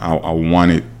be. I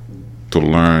wanted to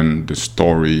learn the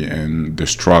story and the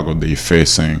struggle they're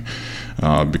facing,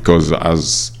 because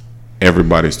as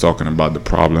everybody's talking about the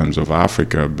problems of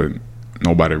Africa, but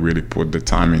nobody really put the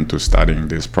time into studying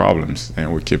these problems.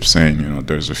 And we keep saying, you know,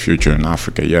 there's a future in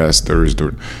Africa. Yes, there is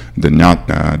the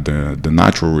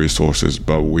natural resources,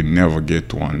 but we never get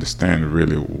to understand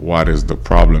really what is the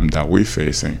problem that we're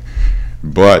facing.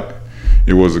 But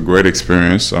it was a great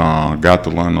experience. Got to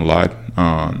learn a lot,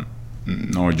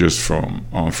 not just from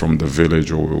the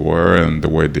village where we were and the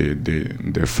way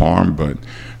they farm, but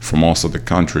from also the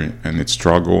country and its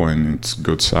struggle and its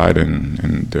good side and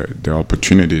the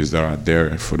opportunities that are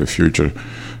there for the future.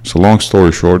 So long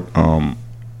story short,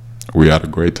 we had a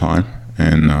great time,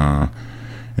 and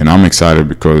I'm excited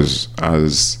because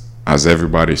as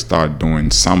everybody start doing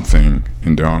something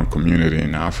in their own community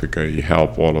in Africa, it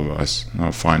help all of us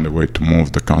find a way to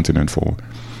move the continent forward.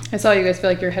 I saw you guys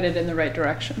feel like you're headed in the right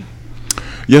direction.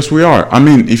 Yes, we are. I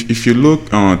mean, if you look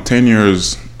 10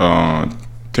 years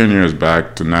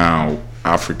back to now,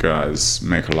 Africa has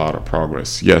made a lot of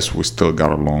progress. Yes, we still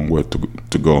got a long way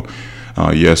to go.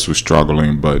 Yes, we're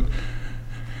struggling, but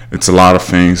it's a lot of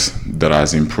things that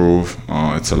has improved.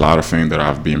 It's a lot of things that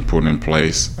have been put in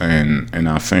place, and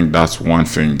I think that's one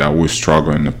thing that we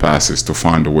struggle in the past, is to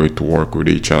find a way to work with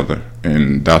each other.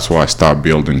 And that's why I start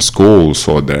building schools,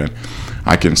 so that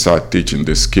I can start teaching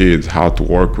these kids how to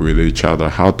work with each other,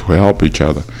 how to help each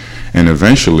other. And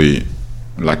eventually,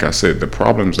 like I said, the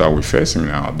problems that we're facing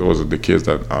now, those are the kids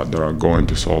that are going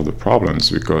to solve the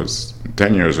problems, because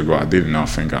 10 years ago, I did not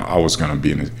think I was going to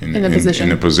be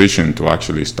in a position to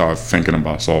actually start thinking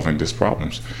about solving these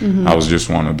problems. Mm-hmm. I was just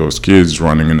one of those kids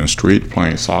running in the street,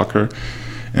 playing soccer,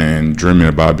 and dreaming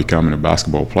about becoming a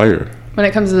basketball player. When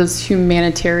it comes to those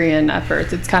humanitarian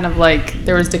efforts, it's kind of like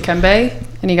there was Dikembe,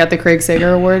 and he got the Craig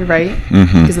Sager Award, right?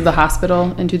 Mm-hmm. Because of the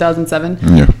hospital in 2007.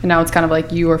 Yeah. And now it's kind of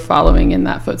like you are following in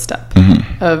that footstep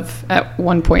of, at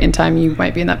one point in time, you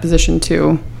might be in that position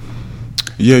too.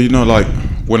 Yeah, you know, like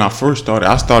when I first started,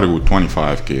 I started with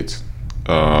 25 kids.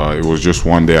 It was just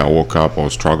one day I woke up, I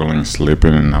was struggling,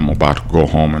 sleeping, and I'm about to go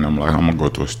home, and I'm like, I'm going to go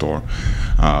to a store,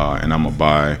 and I'm going to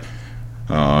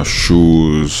buy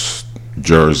shoes,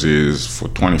 jerseys for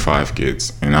 25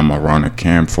 kids, and I'm gonna run a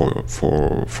camp for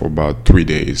about 3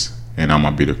 days, and I'm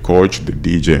gonna be the coach, the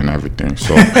DJ, and everything.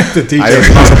 So the DJ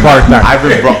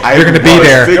you're gonna be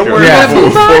there. Don't worry about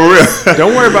food. For real.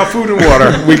 Don't worry about food and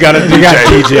water. We got a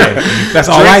DJ. That's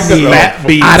all I need.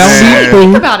 I don't need food.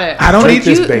 Think about it. I don't need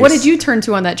this. What did you turn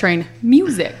to on that train?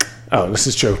 Music. Oh, this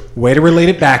is true. Way to relate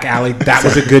it back, Allie. That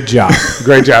was a good job.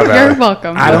 Great job, You're Allie.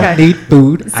 welcome. I don't need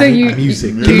food. So I need you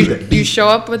music. you show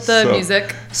up with the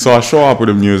music. So I show up with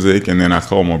the music, and then I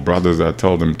called my brothers. I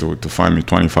told them to find me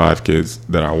 25 kids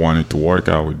that I wanted to work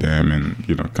out with them,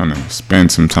 and kind of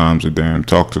spend some time with them,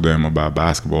 talk to them about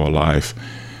basketball life,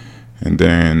 and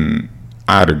then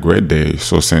I had a great day.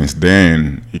 So since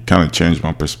then, it kind of changed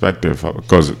my perspective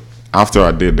because after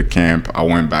I did the camp, I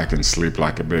went back and sleep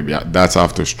like a baby. That's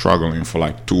after struggling for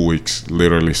like 2 weeks,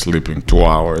 literally sleeping 2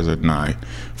 hours at night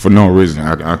for no reason.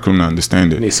 I couldn't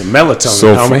understand it. Need some melatonin,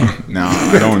 So homie. no,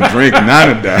 I don't drink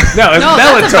none of that. No, it's No,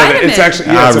 that's a melatonin. vitamin. It's actually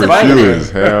I it's a vitamin. refuse.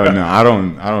 Hell no, I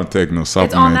don't take no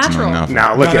supplements natural. or nothing.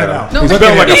 Now look No, at no, him. no. He's look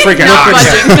built at like a him. freaking Not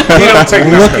ostrich. budging. He don't take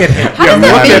Look nothing. at him. How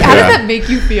does Yeah. that make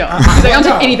you feel? He's like, I don't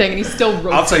take anything, and he's still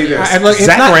roasting. I'll tell you this. And look, it's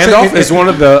Zach not- Randolph it- is one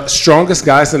of the strongest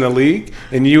guys in the league,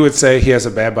 and you would say he has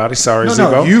a bad body. Sorry, No,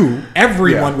 Zebo.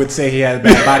 everyone Yeah. would say he had a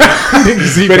bad body.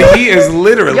 Zebo. But he is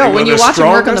literally Yo, one when of you the watch him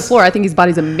work on the strongest- floor, I think his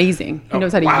body's amazing. He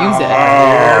knows how to use it.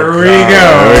 Here we go.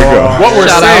 There you go. What we're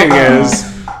Shout saying out. is,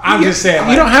 I'm just saying.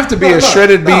 you don't have to be a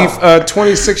shredded beef,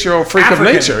 26-year-old freak African.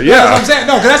 of nature. That's Yeah, what I'm saying.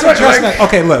 No, because that's what trust Like- me.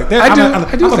 Okay, look. There, I I'm do- gonna, I do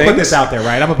I'm gonna put things. this out there,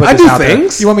 right? I'm gonna put I this do out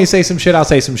things. there. You want me to say some shit? I'll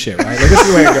say some shit, right? Like, this is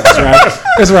the way it goes, right?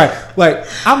 That's right. Like,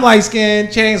 I'm light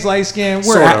skinned, Channing's light skinned.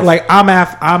 We're Sort of. like, I'm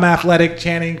athletic.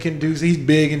 Channing can do. He's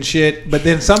big and shit. But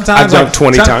then sometimes, I jumped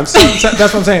 20 times. That's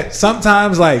what I'm saying.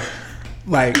 Sometimes, like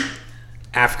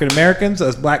African Americans,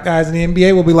 us black guys in the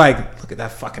NBA, will be like, look at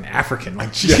that fucking African.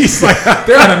 Like, jeez, like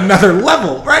they're on another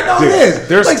level, right? No, Dude, it is.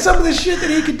 there's- Like some of the shit that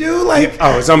he could do, like,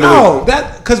 Oh, it's unbelievable. No,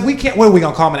 that because we can't. What are we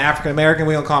gonna call him? An African American?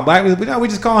 We gonna call him black? We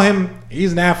just call him.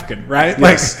 He's an African, right?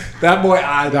 Yes. Like that boy.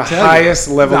 The highest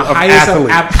level of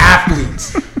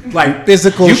athletes. Like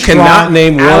physical. You cannot strong.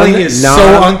 name Allie one is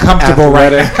so uncomfortable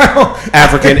right non-athletic now.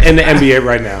 African in the NBA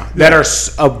right now that are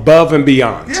above and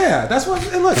beyond. Yeah, that's what.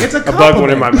 And look, it's a bug compliment. one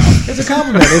in my mouth. It's a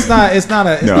compliment. It's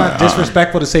not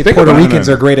disrespectful to say Think Puerto about Ricans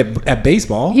it. are great at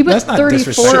baseball. He put That's not 34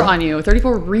 disrespectful. on you.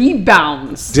 34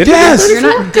 rebounds. Did Yes. he You're get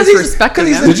 34? not 'Cause he's- disrespecting 'cause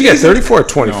he's him. a- Did you get 34 or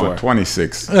 24? No,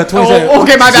 26. 27. Oh,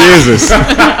 okay, my bad. Jesus.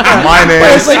 My name.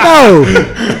 It's like no.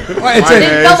 It's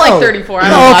It felt like 34. I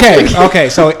don't Oh, know. okay, okay.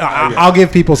 So I'll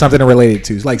give people something to relate it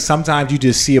to. Like sometimes you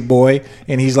just see a boy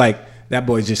and he's like, that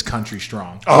boy's just country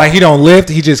strong. Like he don't lift,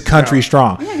 he just country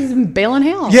strong. Yeah, he's been bailing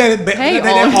hay. Yeah, Hay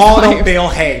they his all life. don't bale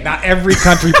hay. Not every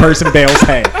country person bales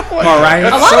hay. All right. A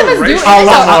lot of us do. A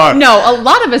lot. No, a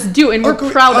lot of us do, and we're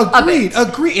proud of it.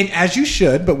 Agreed, and as you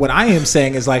should. But what I am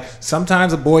saying is like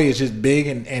sometimes a boy is just big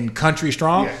and country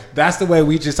strong. Yeah. That's the way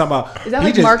we just talk about. Is that he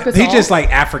like just, Marc Gasol? He just like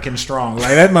African strong.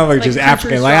 Like that motherfucker Like just country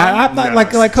African. Like strong? I'm not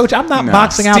No. like Coach. I'm not No.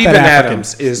 boxing out Steven that African.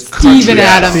 Adams is Steven country.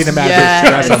 Adams. Steven Adams.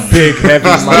 Yes. That's a big heavy.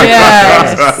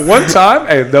 Yes. One time,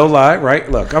 hey, no lie, right?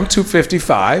 Look, I'm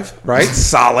 255, right?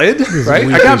 Solid, right?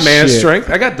 weak I got as man shit. strength.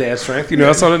 I got dad strength. You know,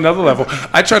 that's on another level.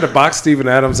 I tried to box Steven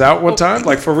Adams out one time,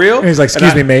 like for real. And he's like,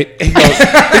 "Excuse me, mate." He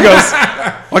goes,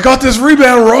 I got this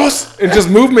rebound, Ross, and just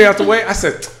moved me out the way. I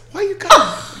said, why you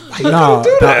No, gotta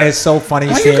do that? it's so funny.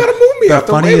 Why you seeing- gotta move me the out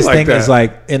the way funniest like thing is that?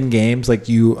 like in games, like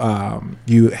you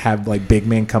have like big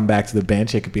men come back to the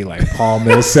bench. It could be like Paul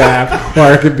Millsap,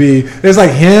 or it could be there's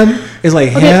like him. It's like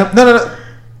him. No.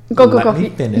 Go. Let me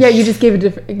finish. Yeah, you just gave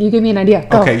you gave me an idea.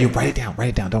 Go. Okay, you write it down. Write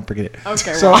it down. Don't forget it.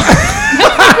 Okay. So Well,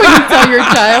 when you tell your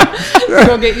child to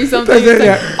go get you something, That's it, it's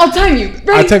like, yeah. I'll time you.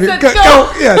 Ready, I tell you, set,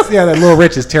 go. Yes, yeah. That Little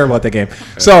Rich is terrible at that game.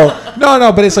 So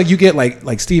no, but it's like you get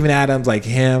like Steven Adams, like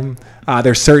him.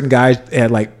 There's certain guys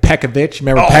like Pekovic.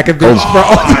 Remember Pekovic?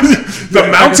 The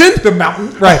mountain? The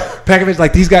mountain, right? Pekovic,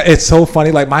 like these guys. It's so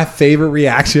funny. Like my favorite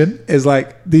reaction is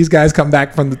like these guys come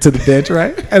back to the bench,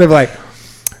 right? And they're like,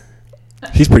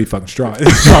 he's pretty fucking strong.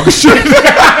 He's strong as shit.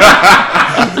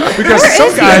 Because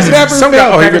some guys, he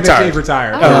retired. He's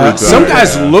retired. Some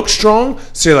guys look strong,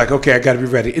 so you're like, okay, I got to be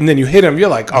ready. And then you hit him, you're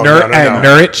like, oh, no.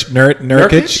 Nurkic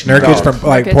Nurkic? from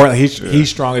like Nurkic. Portland. He's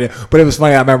strong. But it was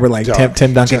funny. I remember like Dog.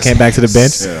 Tim Duncan Just came back to the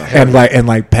bench, yeah. and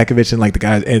like Pekovic and like the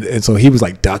guys, and so he was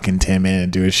like ducking Tim in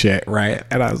and doing shit, right?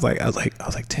 And I was like,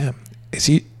 Tim, is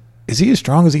he as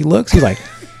strong as he looks? He's like,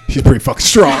 he's pretty fucking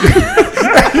strong.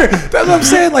 That's what I'm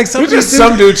saying. Like some dudes,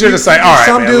 some dudes, you're just like, all right,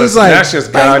 some man, dudes listen, like, that's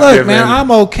just like, look, God-given. man,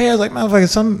 I'm okay. I was like, motherfucker,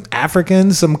 some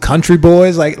Africans, some country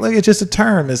boys, like, look, it's just a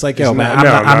term. It's like, yo, man,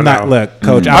 I'm not. Look,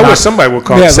 coach, I wish somebody would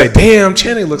call and say, like, damn,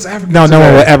 Channing looks African. no one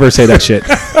will ever say that shit.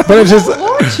 But it's just,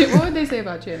 What would they say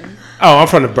about Channing? Oh, I'm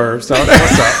from the burbs, dog.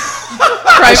 What's up?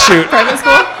 Shoot. Private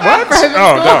school? What? Private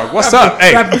Oh, school? dog, what's up?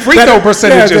 Hey, free throw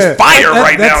percentage is fire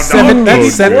right now, dog.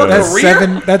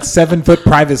 That 7 foot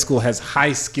private school has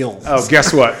high skills. Oh,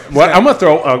 guess what? I'm gonna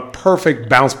throw a perfect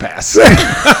bounce pass.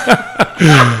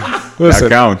 Listen,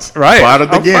 that counts. Right. Part of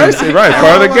the game. Right.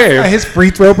 Part of the game. His free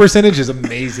throw percentage is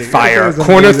amazing. Fire. It is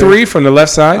Corner amazing. 3 from the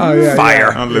left side. Oh, yeah,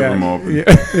 Fire. I'll leave him open.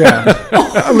 Yeah.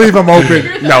 I'll leave him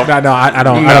open. No. I don't. No, I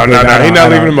don't he's believe that.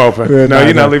 not leaving him open. No,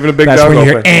 you're not leaving a big That's dog when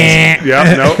you open. hear,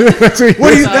 Yep, no.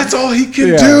 That's all he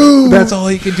can do. That's all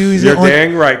he can do. He's You're the only-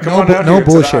 dang right. Come no, on down no here to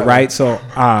the bullshit, island. right? So,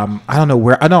 I don't know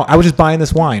where. I know I was just buying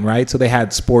this wine, right? So they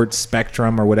had Sports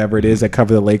Spectrum or whatever it is that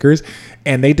cover the Lakers,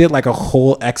 and they did like a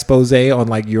whole expose on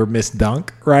like your Miss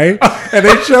Dunk, right? And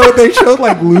they showed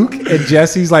like Luke and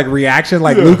Jesse's like reaction.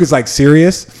 Like Luke is like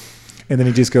serious, and then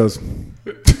he just goes.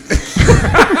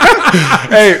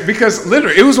 Hey, because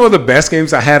literally, it was one of the best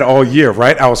games I had all year,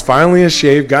 right? I was finally in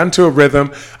shape, got into a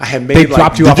rhythm. I had made They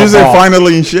dropped you Did off you a say ball.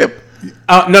 finally in shape?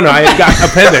 No, I got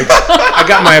appendix. I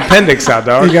got my appendix out,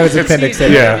 dog. He got his appendix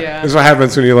in. Yeah. Yeah. That's what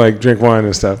happens when you like drink wine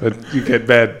and stuff. You get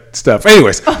bad stuff.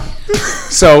 Anyways,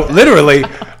 so literally,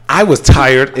 I was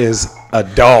tired as a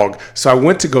dog. So I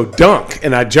went to go dunk,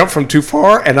 and I jumped from too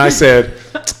far, and I said,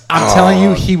 I'm telling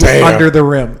you, he was damn. under the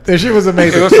rim. This shit was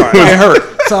amazing. "It was fine. It hurt."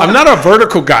 So- I'm not a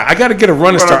vertical guy. I got to get a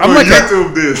running start. I'm like,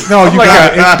 YouTube this. No, you like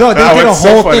got a- it. No, they Oh, did a it's so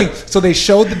whole funny. thing. So they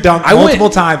showed the dunk I multiple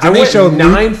went, times, I and they went showed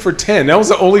Luke. 9 for 10. That was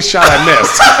the only shot I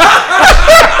missed.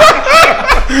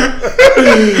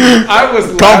 I was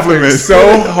laughing Compliments.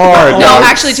 so hard. No, dog.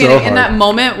 actually, So Channing, in hard. that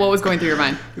moment, what was going through your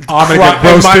mind? Oh, I'm gonna get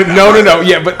roasted. No.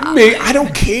 Yeah, but me, I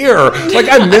don't care. Like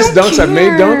I missed dunks, I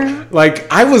made dunk.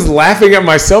 Like I was laughing at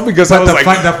myself because I But was the like,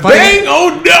 fun- the funny- "Dang,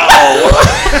 oh no!"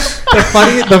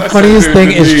 The funniest dude,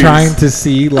 thing is please. trying to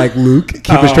see like Luke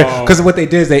keep it straight, because what they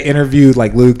did is they interviewed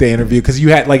like Luke. They interviewed because you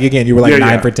had like again you were like Yeah,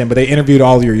 9 yeah. for 10, but they interviewed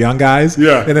all your young guys.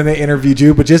 Yeah. and then they interviewed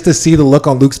you. But just to see the look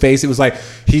on Luke's face, it was like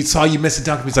he saw you miss a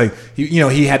dunk. He's like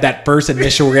he had that first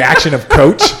initial reaction of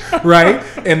coach, right?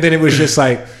 And then it was just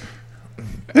like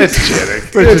It's Channing.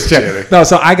 it's It's Channing. no.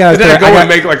 So I got And a then I story- go I and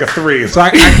got- make like a 3. So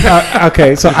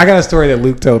okay, so I got a story that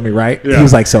Luke told me, right? Yeah. He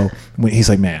was like, he's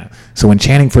like, man, so when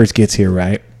Channing first gets here,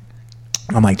 right?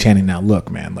 I'm like, Channing, now look,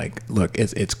 man, like, look,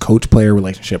 it's coach player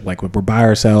relationship. Like, if we're by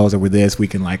ourselves or we're this, we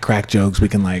can like crack jokes, we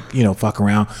can like, fuck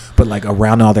around. But like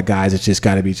around all the guys, it's just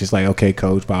got to be just like, okay,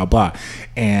 coach, blah blah.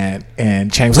 And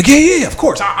Channing was like, yeah, of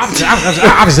course,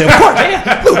 obviously, of course,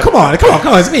 yeah. Luke, come on,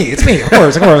 it's me, of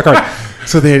course.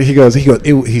 So then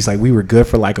he's like, we were good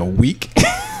for like a week.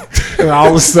 And all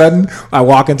of a sudden, I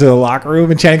walk into the locker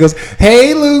room and Channing goes,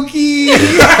 "Hey, Lukey."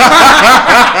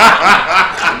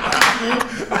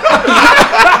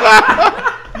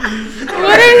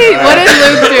 What did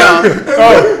Luke do?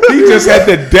 Oh, he just had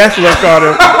the death look on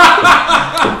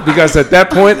him. Because at that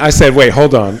point, I said, "Wait,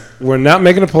 hold on. We're not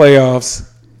making the playoffs.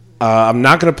 I'm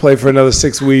not going to play for another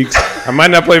 6 weeks. I might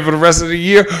not play for the rest of the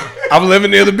year. I'm living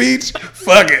near the beach.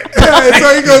 Fuck it."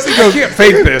 So he goes, I can't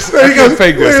fake this. I can't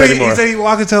fake this literally, anymore. He said he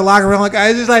walked into the locker room like, I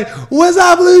was just like, "What's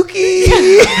up, Lukey?"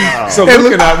 So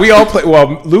Luke and I, we all play.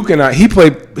 Well, Luke and I,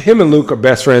 him and Luke are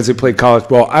best friends. They played college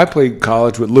ball. I played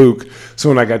college with Luke. So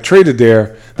when I got traded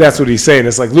there, that's what he's saying.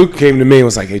 It's like Luke came to me and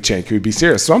was like, "Hey, Chan, can we be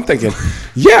serious?" So I'm thinking,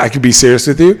 yeah, I could be serious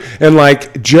with you. And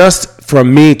like just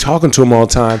from me talking to him all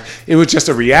the time, it was just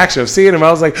a reaction of seeing him.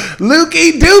 I was like,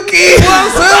 "Lukey Dookie,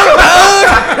 what's up,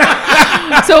 dog?"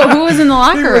 So who was in the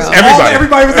locker room?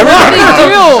 Everybody was What did he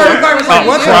do? Everybody was like,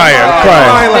 "What's up?"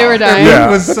 crying. They were dying. Yeah,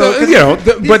 was but so-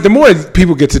 but the more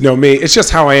people get to know me, it's just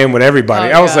how I am with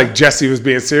everybody. Oh, I was yeah. like, Jesse was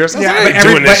being serious. I was Yeah, like, I but, ain't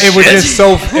doing this it was shit.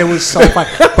 just it was so fun.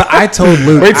 But I told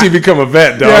Luke, Wait till you become a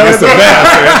vet, dog. Yeah, it's the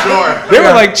best. Sure. They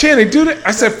were like, Channing, do that.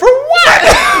 I said, for what?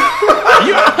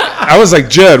 I was like,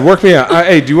 Judd, work me out.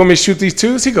 Hey, do you want me to shoot these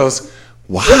twos? He goes,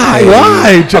 why?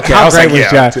 Why? Okay, I How was great like, was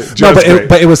yeah, Judd? No, Judd's great.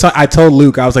 but it was. I told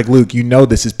Luke, I was like, Luke,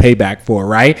 this is payback for,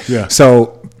 right? Yeah.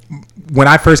 So when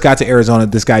I first got to Arizona,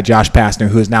 this guy Josh Pastner,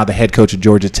 who is now the head coach of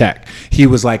Georgia Tech, he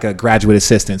was like a graduate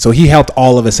assistant, so he helped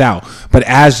all of us out. But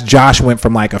as Josh went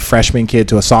from like a freshman kid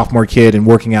to a sophomore kid and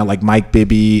working out like Mike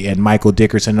Bibby and Michael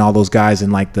Dickerson and all those guys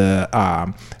in like the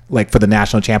like for the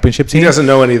national championship team. He doesn't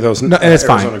know any of those. No, and it's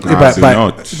fine.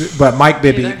 Arizona guys. But Mike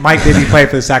Bibby played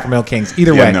for the Sacramento Kings.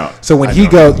 Either Yeah, way. no, So when he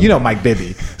goes, Mike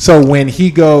Bibby. So when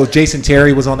he goes, Jason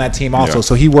Terry was on that team also. Yeah.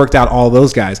 So he worked out all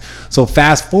those guys. So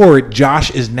fast forward, Josh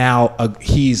is now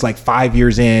he's like 5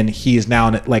 years in. He is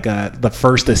now like the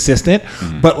first assistant.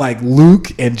 But like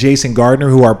Luke and Jason Gardner,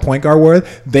 who our point guard were,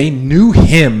 they knew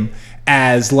him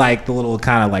as like the little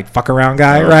kind of like fuck around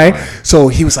guy, right? So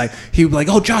he would be like,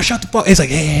 "Oh, Josh, shut the fuck." He's like,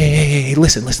 hey,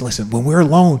 listen. When we're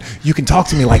alone, you can talk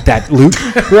to me like that, Luke,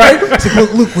 right? It's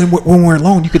like, Luke, when we're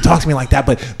alone, you can talk to me like that,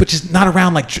 but just not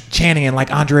around like Channing and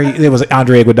like Andre. It was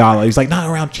Andre Iguodala. He's like, not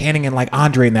around Channing and like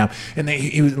Andre now. And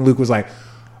Luke was like,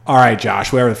 all right,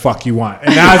 Josh, whatever the fuck you want.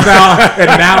 And now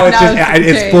it's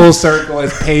it's full circle.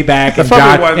 It's payback.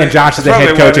 And Josh is the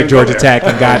head coach at Georgia Tech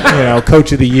and got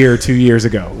coach of the year 2 years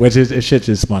ago, which is shit's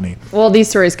just funny. Well, these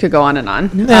stories could go on and on.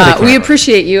 We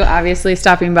appreciate you obviously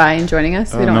stopping by and joining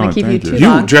us. We don't want to keep you too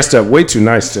long. You dressed up way too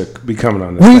nice to be coming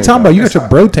on this. What are you talking about? You got your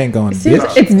bro tank on.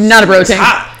 It's not a bro tank.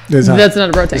 That's not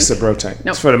a bro tank. It's a bro tank.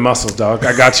 Nope. It's for the muscles, dog.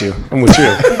 I got you. I'm with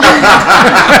you.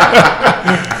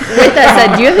 With that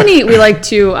said, do you have any, we like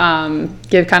to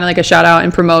give kind of like a shout out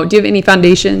and promote, do you have any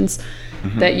foundations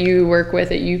that you work with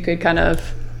that you could kind of?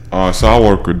 So I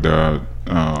work with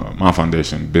my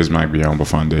foundation, Bismack Biombo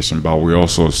Foundation, but we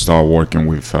also start working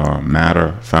with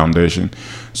Matter Foundation.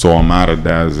 So what Matter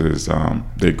does is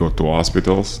they go to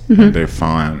hospitals and they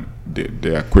find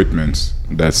the equipment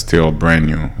that's still brand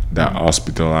new that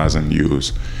hospital hasn't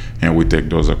used, and we take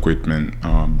those equipment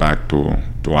back to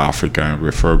Africa and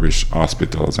refurbish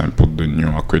hospitals and put the new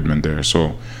equipment there.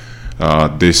 So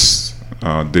this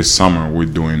summer we're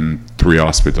doing 3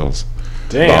 hospitals.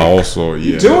 Damn. But also,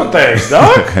 you doing things,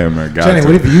 dog. Hey, man, Jenny,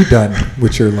 what have you done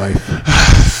with your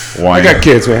life? Wine. I got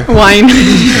kids, man. Wine.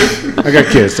 I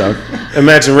got kids, dog.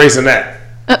 Imagine raising that.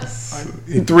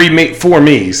 4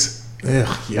 me's. Ugh,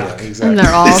 yuck. Exactly. And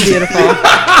they're all beautiful.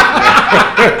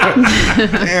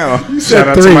 Damn. Shout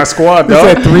out to my squad,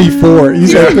 dog. You said 3, 4. You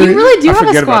said 3. You really do I have a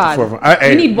forget squad. about the 4.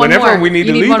 You need one whenever more. we need You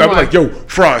to need leave, one I'm more. like, yo,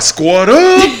 fry squad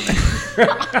up.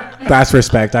 That's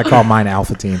respect. I call mine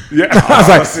Alpha Team. Yeah. I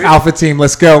was like, Alpha Team,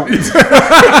 let's go.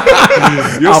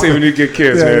 You'll see when you get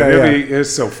kids, Yeah, man. yeah. It's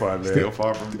so fun, man. Still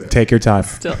far from there. Take your time.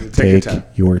 Take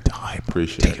your time.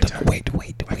 Appreciate it. Wait.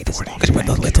 As long as we're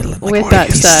the little. With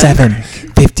that said,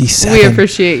 57. we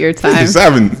appreciate your time.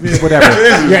 7. Whatever.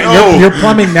 Yeah, your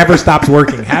plumbing never stops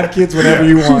working. Have kids whenever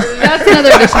you want. That's another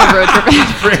edition of Road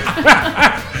Trip.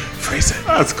 Freeze it.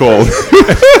 That's cold.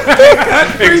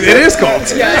 It is cold.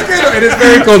 It is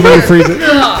very cold when you freeze it.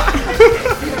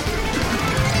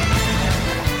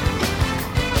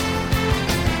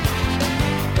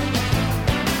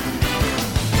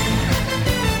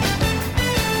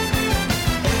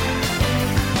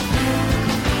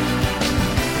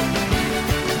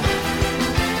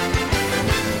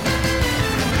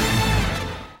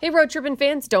 Hey, Road Trippin'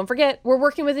 fans, don't forget, we're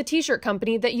working with a t-shirt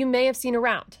company that you may have seen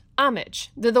around.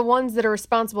 Homage. They're the ones that are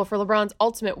responsible for LeBron's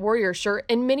Ultimate Warrior shirt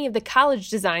and many of the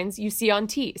college designs you see on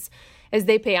tees. As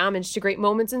they pay homage to great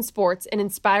moments in sports and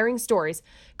inspiring stories,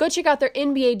 go check out their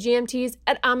NBA Jam tees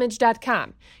at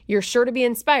homage.com. You're sure to be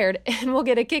inspired, and we'll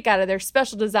get a kick out of their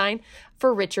special design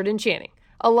for Richard and Channing,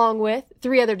 along with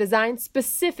 3 other designs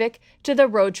specific to the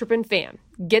Road Trippin' fan.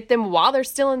 Get them while they're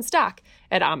still in stock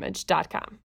at homage.com.